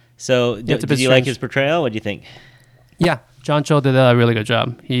 So, it's a did bit you like strange. his portrayal? What do you think? Yeah, John Cho did a really good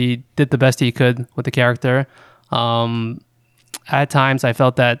job. He did the best he could with the character. At times, I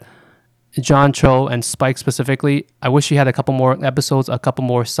felt that John Cho and Spike specifically, I wish he had a couple more episodes, a couple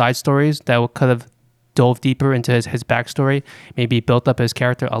more side stories that could have dove deeper into his backstory, maybe built up his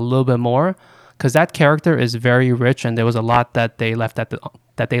character a little bit more, because that character is very rich, and there was a lot that they left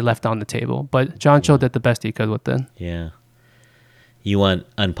on the table. But John Cho did the best he could with it. Yeah. You want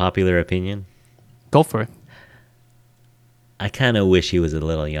unpopular opinion? Go for it. I kind of wish he was a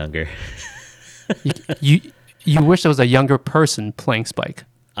little younger. You wish there was a younger person playing Spike.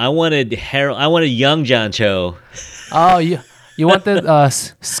 I wanted young John Cho. Oh, you wanted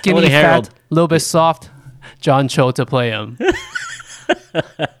skinny, wanted fat, Harold. little bit soft John Cho to play him.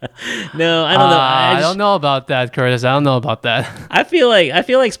 No, I don't know. I don't know about that, Curtis. I don't know about that. I feel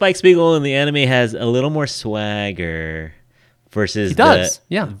like Spike Spiegel in the anime has a little more swagger versus He does,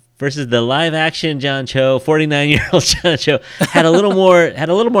 yeah. versus the live action John Cho. 49-year-old John Cho had a little more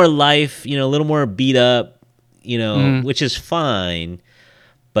life, a little more beat up, which is fine.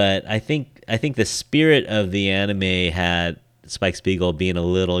 But I think the spirit of the anime had Spike Spiegel being a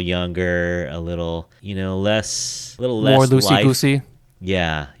little younger, a little less More life. loosey goosey.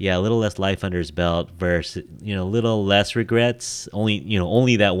 Yeah, a little less life under his belt versus a little less regrets.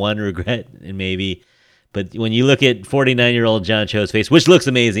 Only that one regret, and maybe. But when you look at 49-year-old John Cho's face, which looks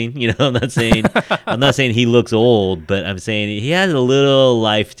amazing, I'm not saying he looks old, but I'm saying he has a little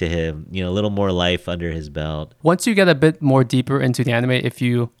life to him, a little more life under his belt. Once you get a bit more deeper into the anime, if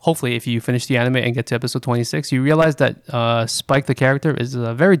you finish the anime and get to episode 26, you realize that Spike the character is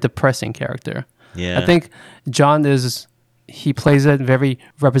a very depressing character. Yeah, I think John he plays it very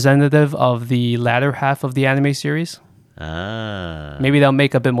representative of the latter half of the anime series. Maybe that'll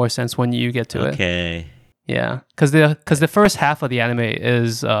make a bit more sense when you get to it. Okay. Yeah, because the first half of the anime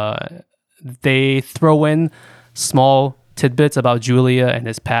is they throw in small tidbits about Julia and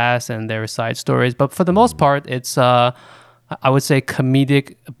his past and their side stories, but for the most part, it's I would say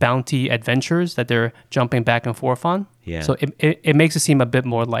comedic bounty adventures that they're jumping back and forth on. Yeah. So it makes it seem a bit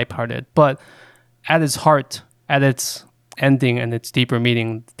more lighthearted, but at its heart, at its ending and its deeper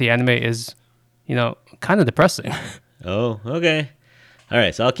meaning, the anime is kind of depressing. Oh, okay. All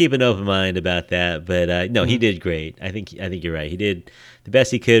right, so I'll keep an open mind about that. But no, he did great. I think you're right. He did the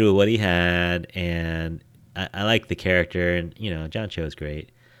best he could with what he had, and I like the character. And John Cho is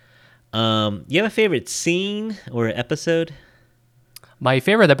great. You have a favorite scene or episode? My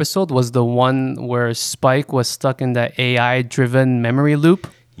favorite episode was the one where Spike was stuck in that AI-driven memory loop.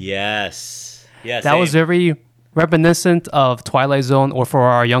 Yes. Yeah. That was very reminiscent of Twilight Zone, or for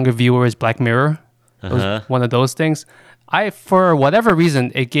our younger viewers, Black Mirror. It was one of those things. For whatever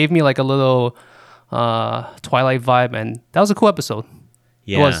reason, it gave me like a little Twilight vibe, and that was a cool episode.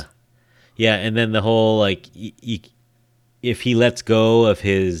 Yeah. It was. Yeah, and then the whole if he lets go of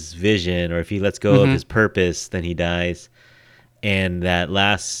his vision, or if he lets go of his purpose, then he dies. And that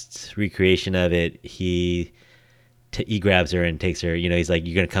last recreation of it, he grabs her and takes her. He's like,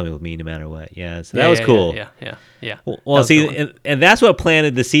 "You're gonna come in with me no matter what." Yeah, so that was cool. Yeah. Well, see, and that's what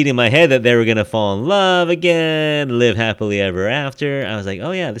planted the seed in my head that they were gonna fall in love again, live happily ever after. I was like,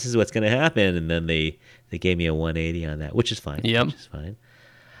 "Oh yeah, this is what's gonna happen." And then they gave me a 180 on that, which is fine. Yep. Which is fine.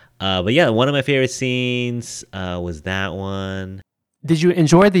 But yeah, one of my favorite scenes was that one. Did you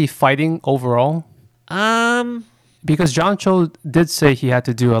enjoy the fighting overall? Because John Cho did say he had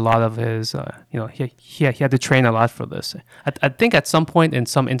to do a lot of his, he had to train a lot for this. I think at some point in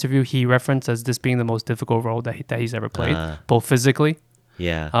some interview, he referenced as this being the most difficult role that he's ever played, both physically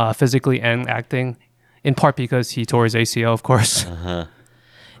Yeah. physically and acting. in part because he tore his ACL, of course.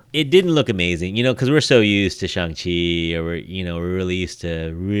 It didn't look amazing, because we're so used to Shang-Chi, or we're really used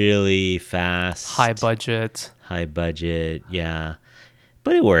to really fast, High budget. Yeah,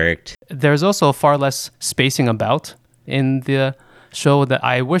 but it worked. There's also far less spacing about in the show that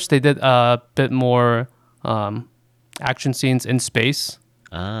I wish they did a bit more action scenes in space.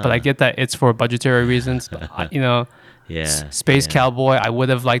 But I get that it's for budgetary reasons. But, Space Cowboy, I would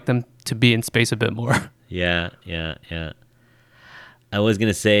have liked them to be in space a bit more. Yeah. I was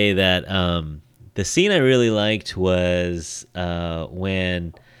gonna say that the scene I really liked was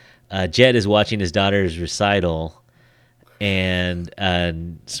when Jet is watching his daughter's recital,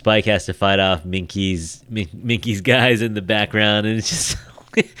 and Spike has to fight off Minky's guys in the background, and it's just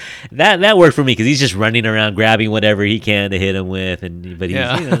that worked for me because he's just running around grabbing whatever he can to hit him with, but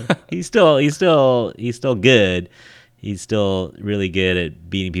he's still good. He's still really good at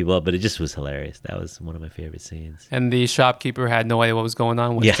beating people up, but it just was hilarious. That was one of my favorite scenes. And the shopkeeper had no idea what was going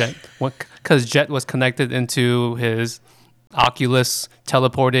on with Jet, because Jet was connected into his Oculus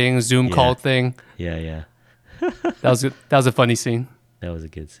teleporting Zoom call thing. Yeah. That was good. That was a funny scene. That was a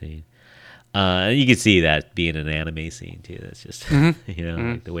good scene. And you could see that being an anime scene too. That's just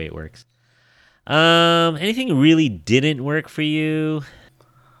like the way it works. Anything really didn't work for you?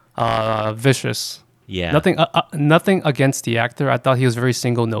 Vicious. Yeah. Nothing against the actor. I thought he was very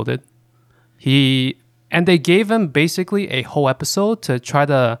single-noted. And they gave him basically a whole episode to try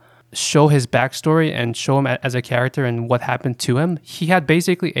to show his backstory and show him as a character and what happened to him. He had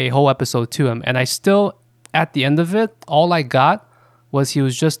basically a whole episode to him, and I still, at the end of it, all I got was he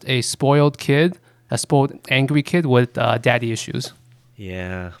was just a spoiled kid, a spoiled, angry kid with daddy issues.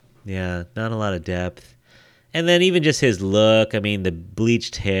 Yeah, not a lot of depth. And then even just his look, I mean, the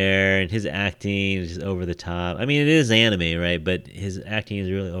bleached hair and his acting is just over the top. I mean, it is anime, right? But his acting is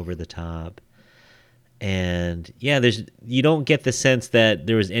really over the top. And yeah, you don't get the sense that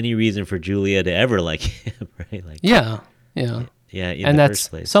there was any reason for Julia to ever like him, right? Yeah. Yeah, in and the at first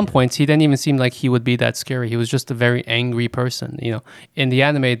place. Some points, he didn't even seem like he would be that scary. He was just a very angry person. In the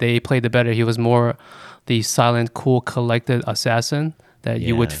anime, they played it better. He was more the silent, cool, collected assassin that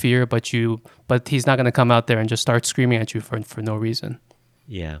you would fear, but he's not going to come out there and just start screaming at you for no reason.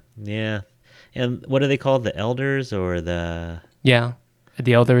 Yeah. And what are they called? The elders or the... Yeah.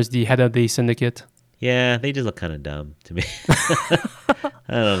 The elder is the head of the syndicate. Yeah, they just look kind of dumb to me. I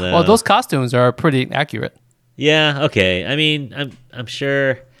don't know. Well, those costumes are pretty accurate. Yeah, okay. I mean, I'm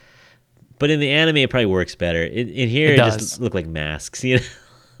sure... But in the anime, it probably works better. In here, it just look like masks,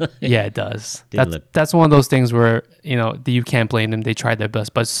 Yeah, it does. That's one of those things where, you can't blame them. They tried their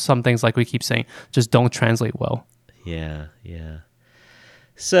best. But some things, like we keep saying, just don't translate well. Yeah.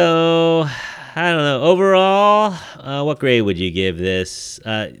 So, I don't know. Overall, what grade would you give this?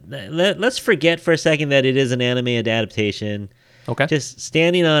 Let's forget for a second that it is an anime adaptation. Okay. Just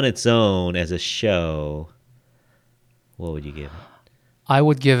standing on its own as a show, what would you give it? I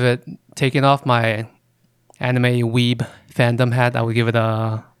would give it, taking off my anime weeb fandom hat, I would give it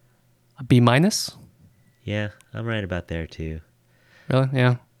a B-. Yeah, I'm right about there too. Really?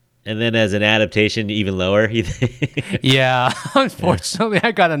 Yeah. And then as an adaptation, even lower, you think? Yeah, unfortunately,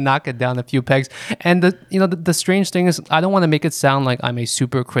 I gotta knock it down a few pegs. And the strange thing is, I don't want to make it sound like I'm a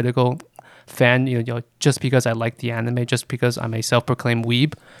super critical fan, just because I like the anime, just because I'm a self-proclaimed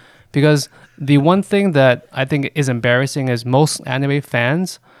weeb. Because the one thing that I think is embarrassing is most anime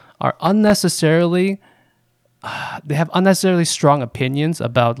fans are they have unnecessarily strong opinions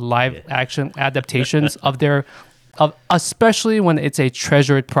about live action adaptations especially when it's a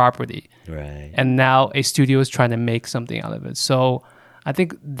treasured property. Right. And now a studio is trying to make something out of it. So I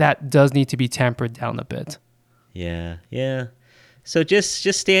think that does need to be tempered down a bit. Yeah. So just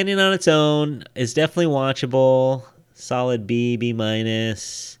standing on its own is definitely watchable. Solid B-.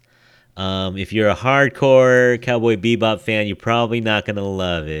 If you're a hardcore Cowboy Bebop fan, you're probably not going to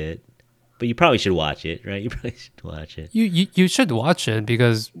love it. But you probably should watch it, right? You probably should watch it. You should watch it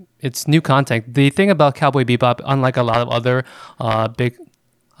because it's new content. The thing about Cowboy Bebop, unlike a lot of other big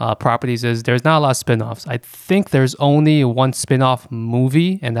properties, is there's not a lot of spin-offs. I think there's only one spin-off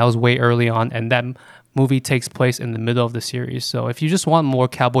movie, and that was way early on, and that movie takes place in the middle of the series. So if you just want more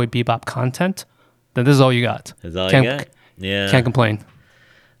Cowboy Bebop content, then this is all you got. That's all you got? Yeah. Can't complain.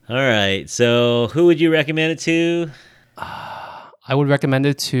 All right. So who would you recommend it to? I would recommend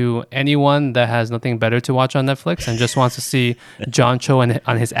it to anyone that has nothing better to watch on Netflix and just wants to see John Cho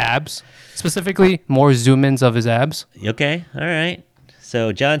on his abs. Specifically, more zoom-ins of his abs. Okay, all right.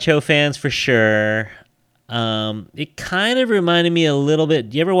 So John Cho fans for sure. It kind of reminded me a little bit.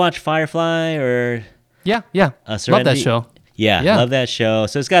 Do you ever watch Firefly or... Yeah. Love that show. Yeah, Yeah. love that show.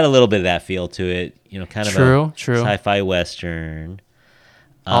 So it's got a little bit of that feel to it, kind of a True. sci-fi western.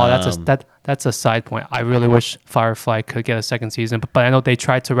 Oh, that's a side point. I really wish Firefly could get a second season, but I know they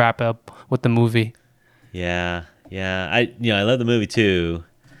tried to wrap up with the movie. Yeah. I love the movie too.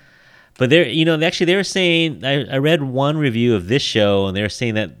 But actually they were saying I read one review of this show and they were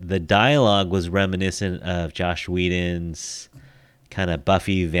saying that the dialogue was reminiscent of Josh Whedon's kind of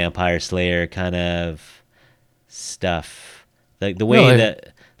Buffy Vampire Slayer kind of stuff. Like the way Really?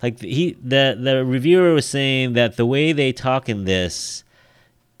 that the reviewer was saying that the way they talk in this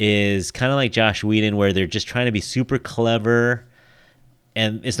is kind of like Josh Whedon, where they're just trying to be super clever,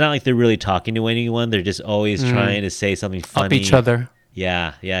 and it's not like they're really talking to anyone. They're just always trying to say something funny. Up each other.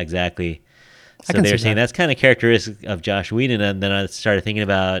 Yeah, exactly. I So can they were see saying that. that's kind of characteristic of Josh Whedon, and then I started thinking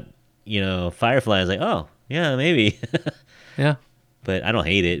about Firefly. I was like, oh yeah, maybe. Yeah. But I don't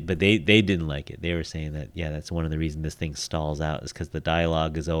hate it. But they didn't like it. They were saying that that's one of the reasons this thing stalls out is because the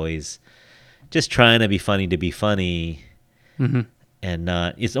dialogue is always just trying to be funny, Mm-hmm. and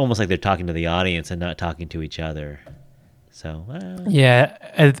not. It's almost like they're talking to the audience and not talking to each other. So Yeah,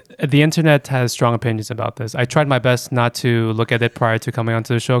 the internet has strong opinions about this. I tried my best not to look at it prior to coming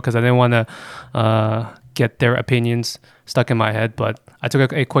onto the show because I didn't want to get their opinions stuck in my head. But I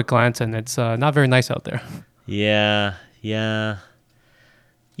took a quick glance, and it's not very nice out there. yeah.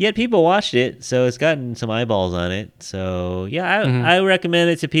 Yet people watched it, so it's gotten some eyeballs on it. So yeah, I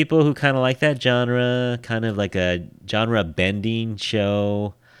recommend it to people who kind of like that genre, kind of like a genre bending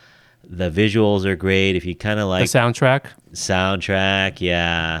show. The visuals are great. If you kind of like The soundtrack,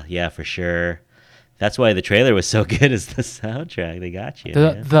 yeah, for sure. That's why the trailer was so good. Is the soundtrack? They got you.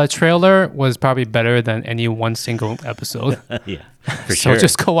 the trailer was probably better than any one single episode. Yeah, for So sure.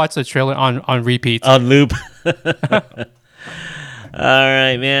 just go watch the trailer on repeat. On loop. All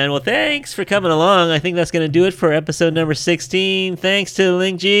right, man. Well, thanks for coming along. I think that's going to do it for episode number 16. Thanks to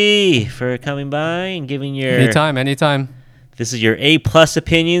Link G for coming by and giving your... Anytime. This is your A-plus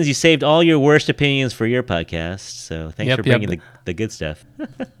opinions. You saved all your worst opinions for your podcast. So thanks for bringing the good stuff.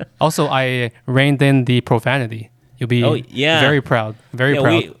 Also, I reined in the profanity. You'll be very proud. Very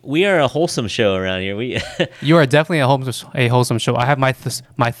proud. We are a wholesome show around here. We You are definitely a wholesome show. I have my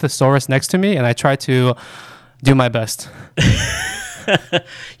thesaurus next to me, and I try to do my best.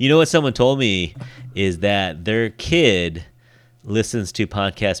 You know what someone told me is that their kid listens to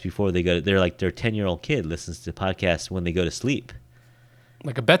podcasts before they go to, their 10-year-old kid listens to podcasts when they go to sleep.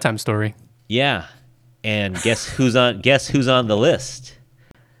 Like a bedtime story. Yeah. And guess who's on the list? Who's on the list?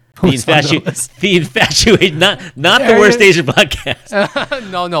 The Infatuated, not the Worst Asian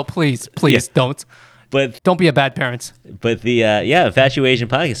Podcast. No, please, don't. But Don't be a bad parent. But the Infatuation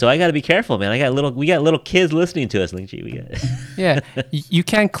Podcast. So I got to be careful, man. We got little kids listening to us, Lingchi. We got Yeah, you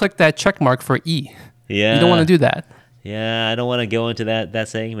can't click that check mark for E. Yeah. You don't want to do that. Yeah, I don't want to go into that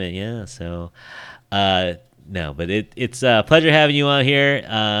segment. Yeah, so no, but it's a pleasure having you on here.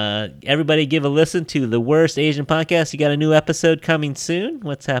 Everybody, give a listen to the Worst Asian Podcast. You got a new episode coming soon.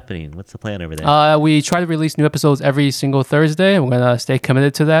 What's happening? What's the plan over there? We try to release new episodes every single Thursday. We're gonna stay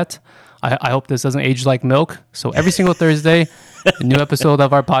committed to that. I hope this doesn't age like milk. So every single Thursday, a new episode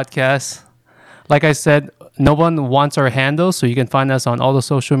of our podcast. Like I said, no one wants our handle, so you can find us on all the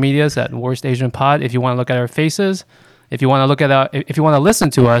social medias at Worst Asian Pod. If you want to look at our faces, if you want to listen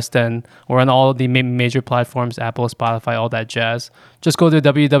to us, then we're on all the major platforms: Apple, Spotify, all that jazz. Just go to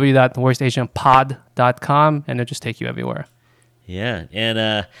www.worstasianpod.com, and it'll just take you everywhere. Yeah,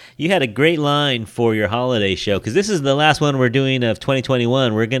 and you had a great line for your holiday show, because this is the last one we're doing of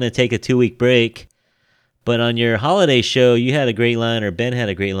 2021. We're going to take a 2-week break. But on your holiday show, you had a great line, or Ben had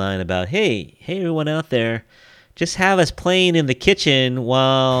a great line about, hey, everyone out there, just have us playing in the kitchen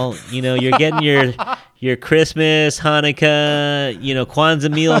while, you're getting your Christmas, Hanukkah,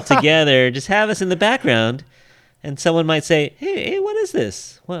 Kwanzaa meal together. Just have us in the background. And someone might say, hey, what is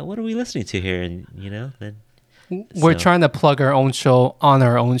this? What are we listening to here? And, then... We're trying to plug our own show on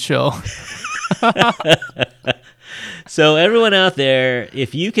our own show. So everyone out there,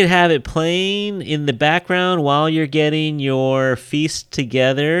 if you could have it playing in the background while you're getting your feast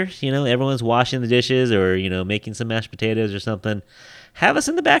together, everyone's washing the dishes or, making some mashed potatoes or something, have us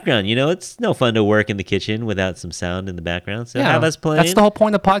in the background. It's no fun to work in the kitchen without some sound in the background. So have us playing. That's the whole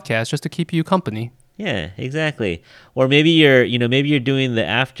point of podcast, just to keep you company. Yeah, exactly. Or maybe you're doing the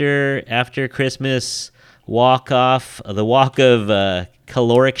after Christmas walk of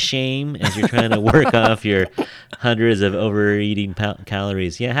caloric shame as you're trying to work off your hundreds of overeating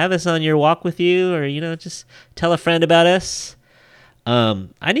calories. Yeah, have us on your walk with you, or just tell a friend about us.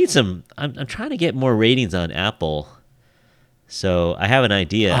 I'm trying to get more ratings on Apple, so I have an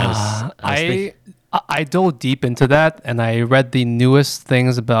idea. I dove deep into that, and I read the newest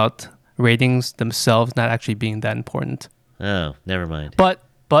things about ratings themselves not actually being that important. Oh, never mind.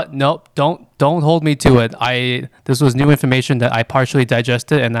 But nope, don't hold me to it. This was new information that I partially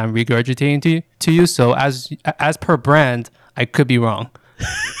digested and I'm regurgitating to you. So as per brand, I could be wrong.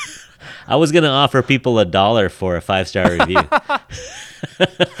 I was gonna offer people $1 for a 5-star review.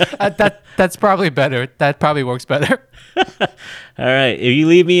 That's probably better. That probably works better. All right, if you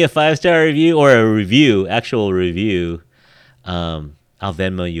leave me a 5-star review or a actual review, I'll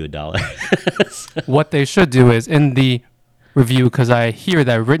Venmo you $1. What they should do is in the review, because I hear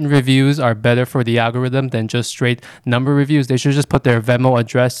that written reviews are better for the algorithm than just straight number reviews. They should just put their Venmo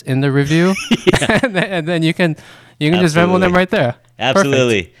address in the review, and then you can just Venmo them right there.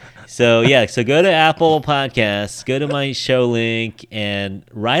 Absolutely. Perfect. So go to Apple Podcasts, go to my show link, and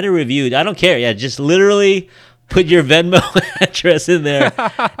write a review. I don't care. Yeah, just literally put your Venmo address in there,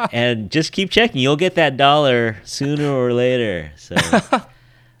 and just keep checking. You'll get that $1 sooner or later. So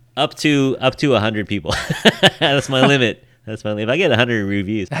up to 100 people. That's my limit. That's my limit. If I get 100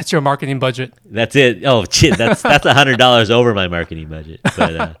 reviews, That's your marketing budget. that's it. Oh shit, that's $100 over my marketing budget.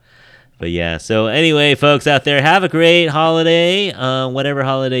 But yeah. So anyway, folks out there, have a great holiday, whatever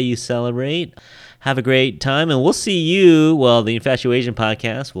holiday you celebrate. Have a great time, and we'll see you. Well, the Infatuation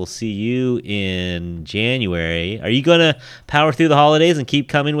podcast. We'll see you in January. Are you gonna power through the holidays and keep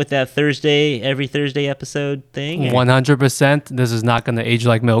coming with that every Thursday episode thing? 100%. This is not going to age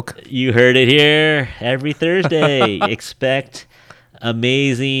like milk. You heard it here. Every Thursday, expect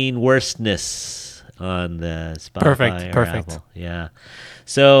amazing worstness on the Spotify or Perfect. Apple. Yeah.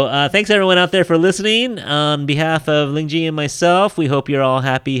 So thanks everyone out there for listening. On behalf of Lingji and myself, we hope you're all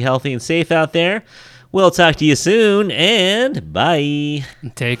happy, healthy, and safe out there. We'll talk to you soon, and bye.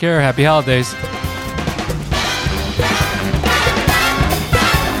 Take care. Happy holidays.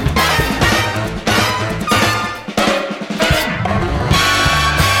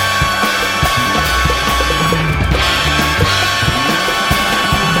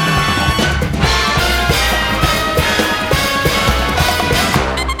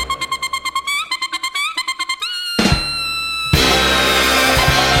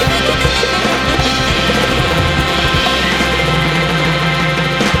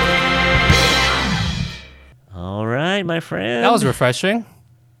 My friend. That was refreshing.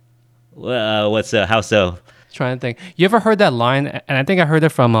 How so? Trying to think. You ever heard that line? And I think I heard it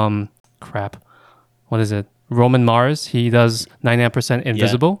from what is it? Roman Mars. He does 99%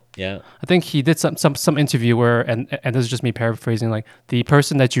 Invisible. Yeah. I think he did some interview where, and this is just me paraphrasing, like the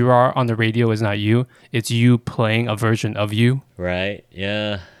person that you are on the radio is not you. It's you playing a version of you. Right.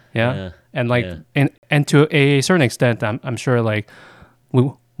 Yeah. And like, and to a certain extent, I'm sure like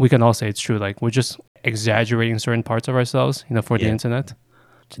we can all say it's true. Like we're just exaggerating certain parts of ourselves, for the internet.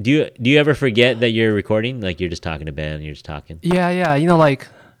 Do you ever forget that you're recording? Like you're just talking to Ben, you're just talking. Yeah. Like,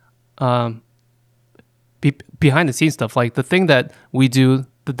 behind the scenes stuff. Like the thing that we do,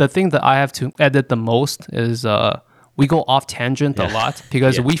 the thing that I have to edit the most is we go off tangent a lot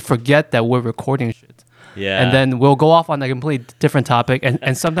because we forget that we're recording shit. Yeah. And then we'll go off on a completely different topic,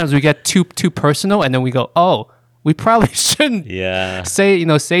 and sometimes we get too personal, and then we go, oh, we probably shouldn't say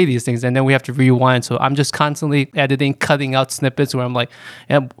these things, and then we have to rewind. So I'm just constantly editing, cutting out snippets where I'm like,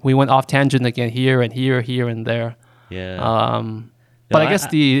 we went off tangent again here and here and there. Yeah. But I guess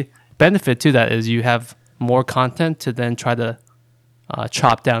the benefit to that is you have more content to then try to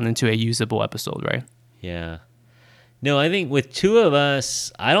chop down into a usable episode, right? Yeah. No, I think with two of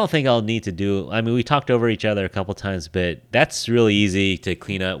us, I don't think I'll need to do. I mean, we talked over each other a couple times, but that's really easy to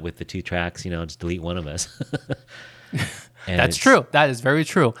clean up with the 2 tracks. Just delete one of us. That's true. That is very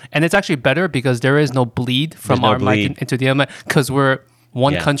true, and it's actually better because there is no bleed from our mic into the other mic because we're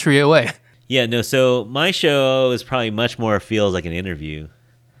one country away. Yeah. No. So my show is probably much more feels like an interview.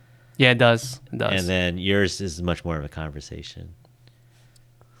 Yeah, it does. And then yours is much more of a conversation.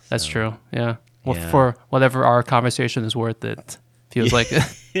 That's true. Yeah. Well, for whatever our conversation is worth, it feels like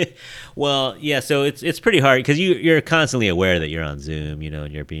it. Well, yeah. So it's pretty hard because you're constantly aware that you're on Zoom,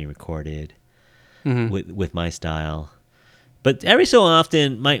 and you're being recorded with my style. But every so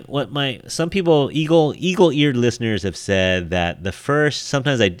often, some people eagle-eared listeners have said that the first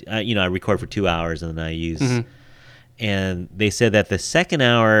sometimes I record for 2 hours and then I use. And they said that the second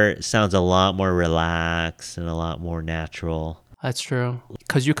hour sounds a lot more relaxed and a lot more natural. That's true.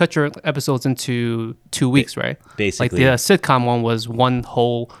 Because you cut your episodes into 2 weeks, right? Basically. Like the sitcom one was one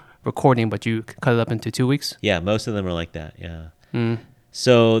whole recording, but you cut it up into 2 weeks? Yeah, most of them are like that, yeah.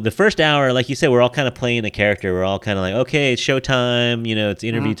 So the first hour, like you said, we're all kind of playing the character. We're all kind of like, okay, it's showtime. It's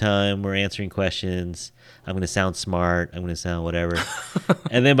interview time. We're answering questions. I'm going to sound smart. I'm going to sound whatever.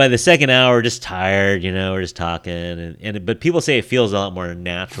 And then by the second hour, we're just tired. We're just talking. But people say it feels a lot more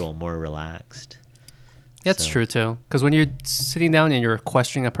natural, more relaxed. That's true too. Because when you're sitting down and you're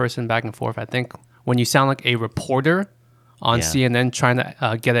questioning a person back and forth, I think when you sound like a reporter on CNN trying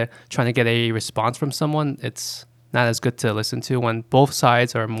to get a response from someone, it's not as good to listen to. When both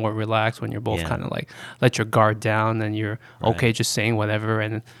sides are more relaxed, when you're both kind of like let your guard down and you're okay just saying whatever.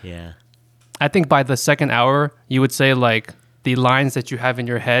 And I think by the second hour, you would say like the lines that you have in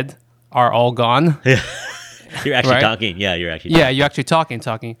your head are all gone. You're actually talking. Yeah, you're actually talking. Yeah, you're actually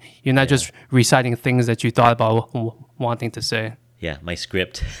talking. You're not just reciting things that you thought about wanting to say. Yeah, my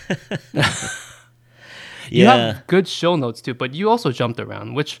script. You have good show notes too, but you also jumped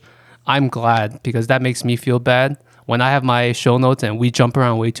around, which I'm glad, because that makes me feel bad. When I have my show notes and we jump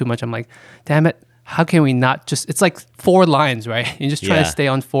around way too much, I'm like, damn it, how can we not just... It's like 4 lines, right? You're just trying to stay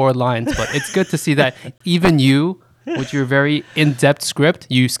on 4 lines, but it's good to see that even you, with your very in-depth script,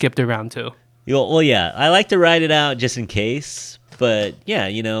 you skipped around too. Well, yeah, I like to write it out just in case. But yeah,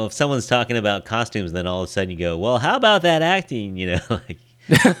 if someone's talking about costumes, then all of a sudden you go, well, how about that acting? Like,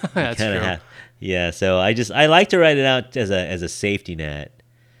 that's true. So I like to write it out as a safety net.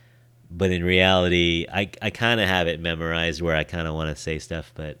 But in reality, I kind of have it memorized where I kind of want to say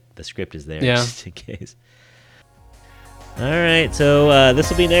stuff, but the script is there just in case. All right, so this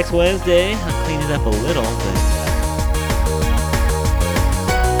will be next Wednesday. I'll clean it up a little, but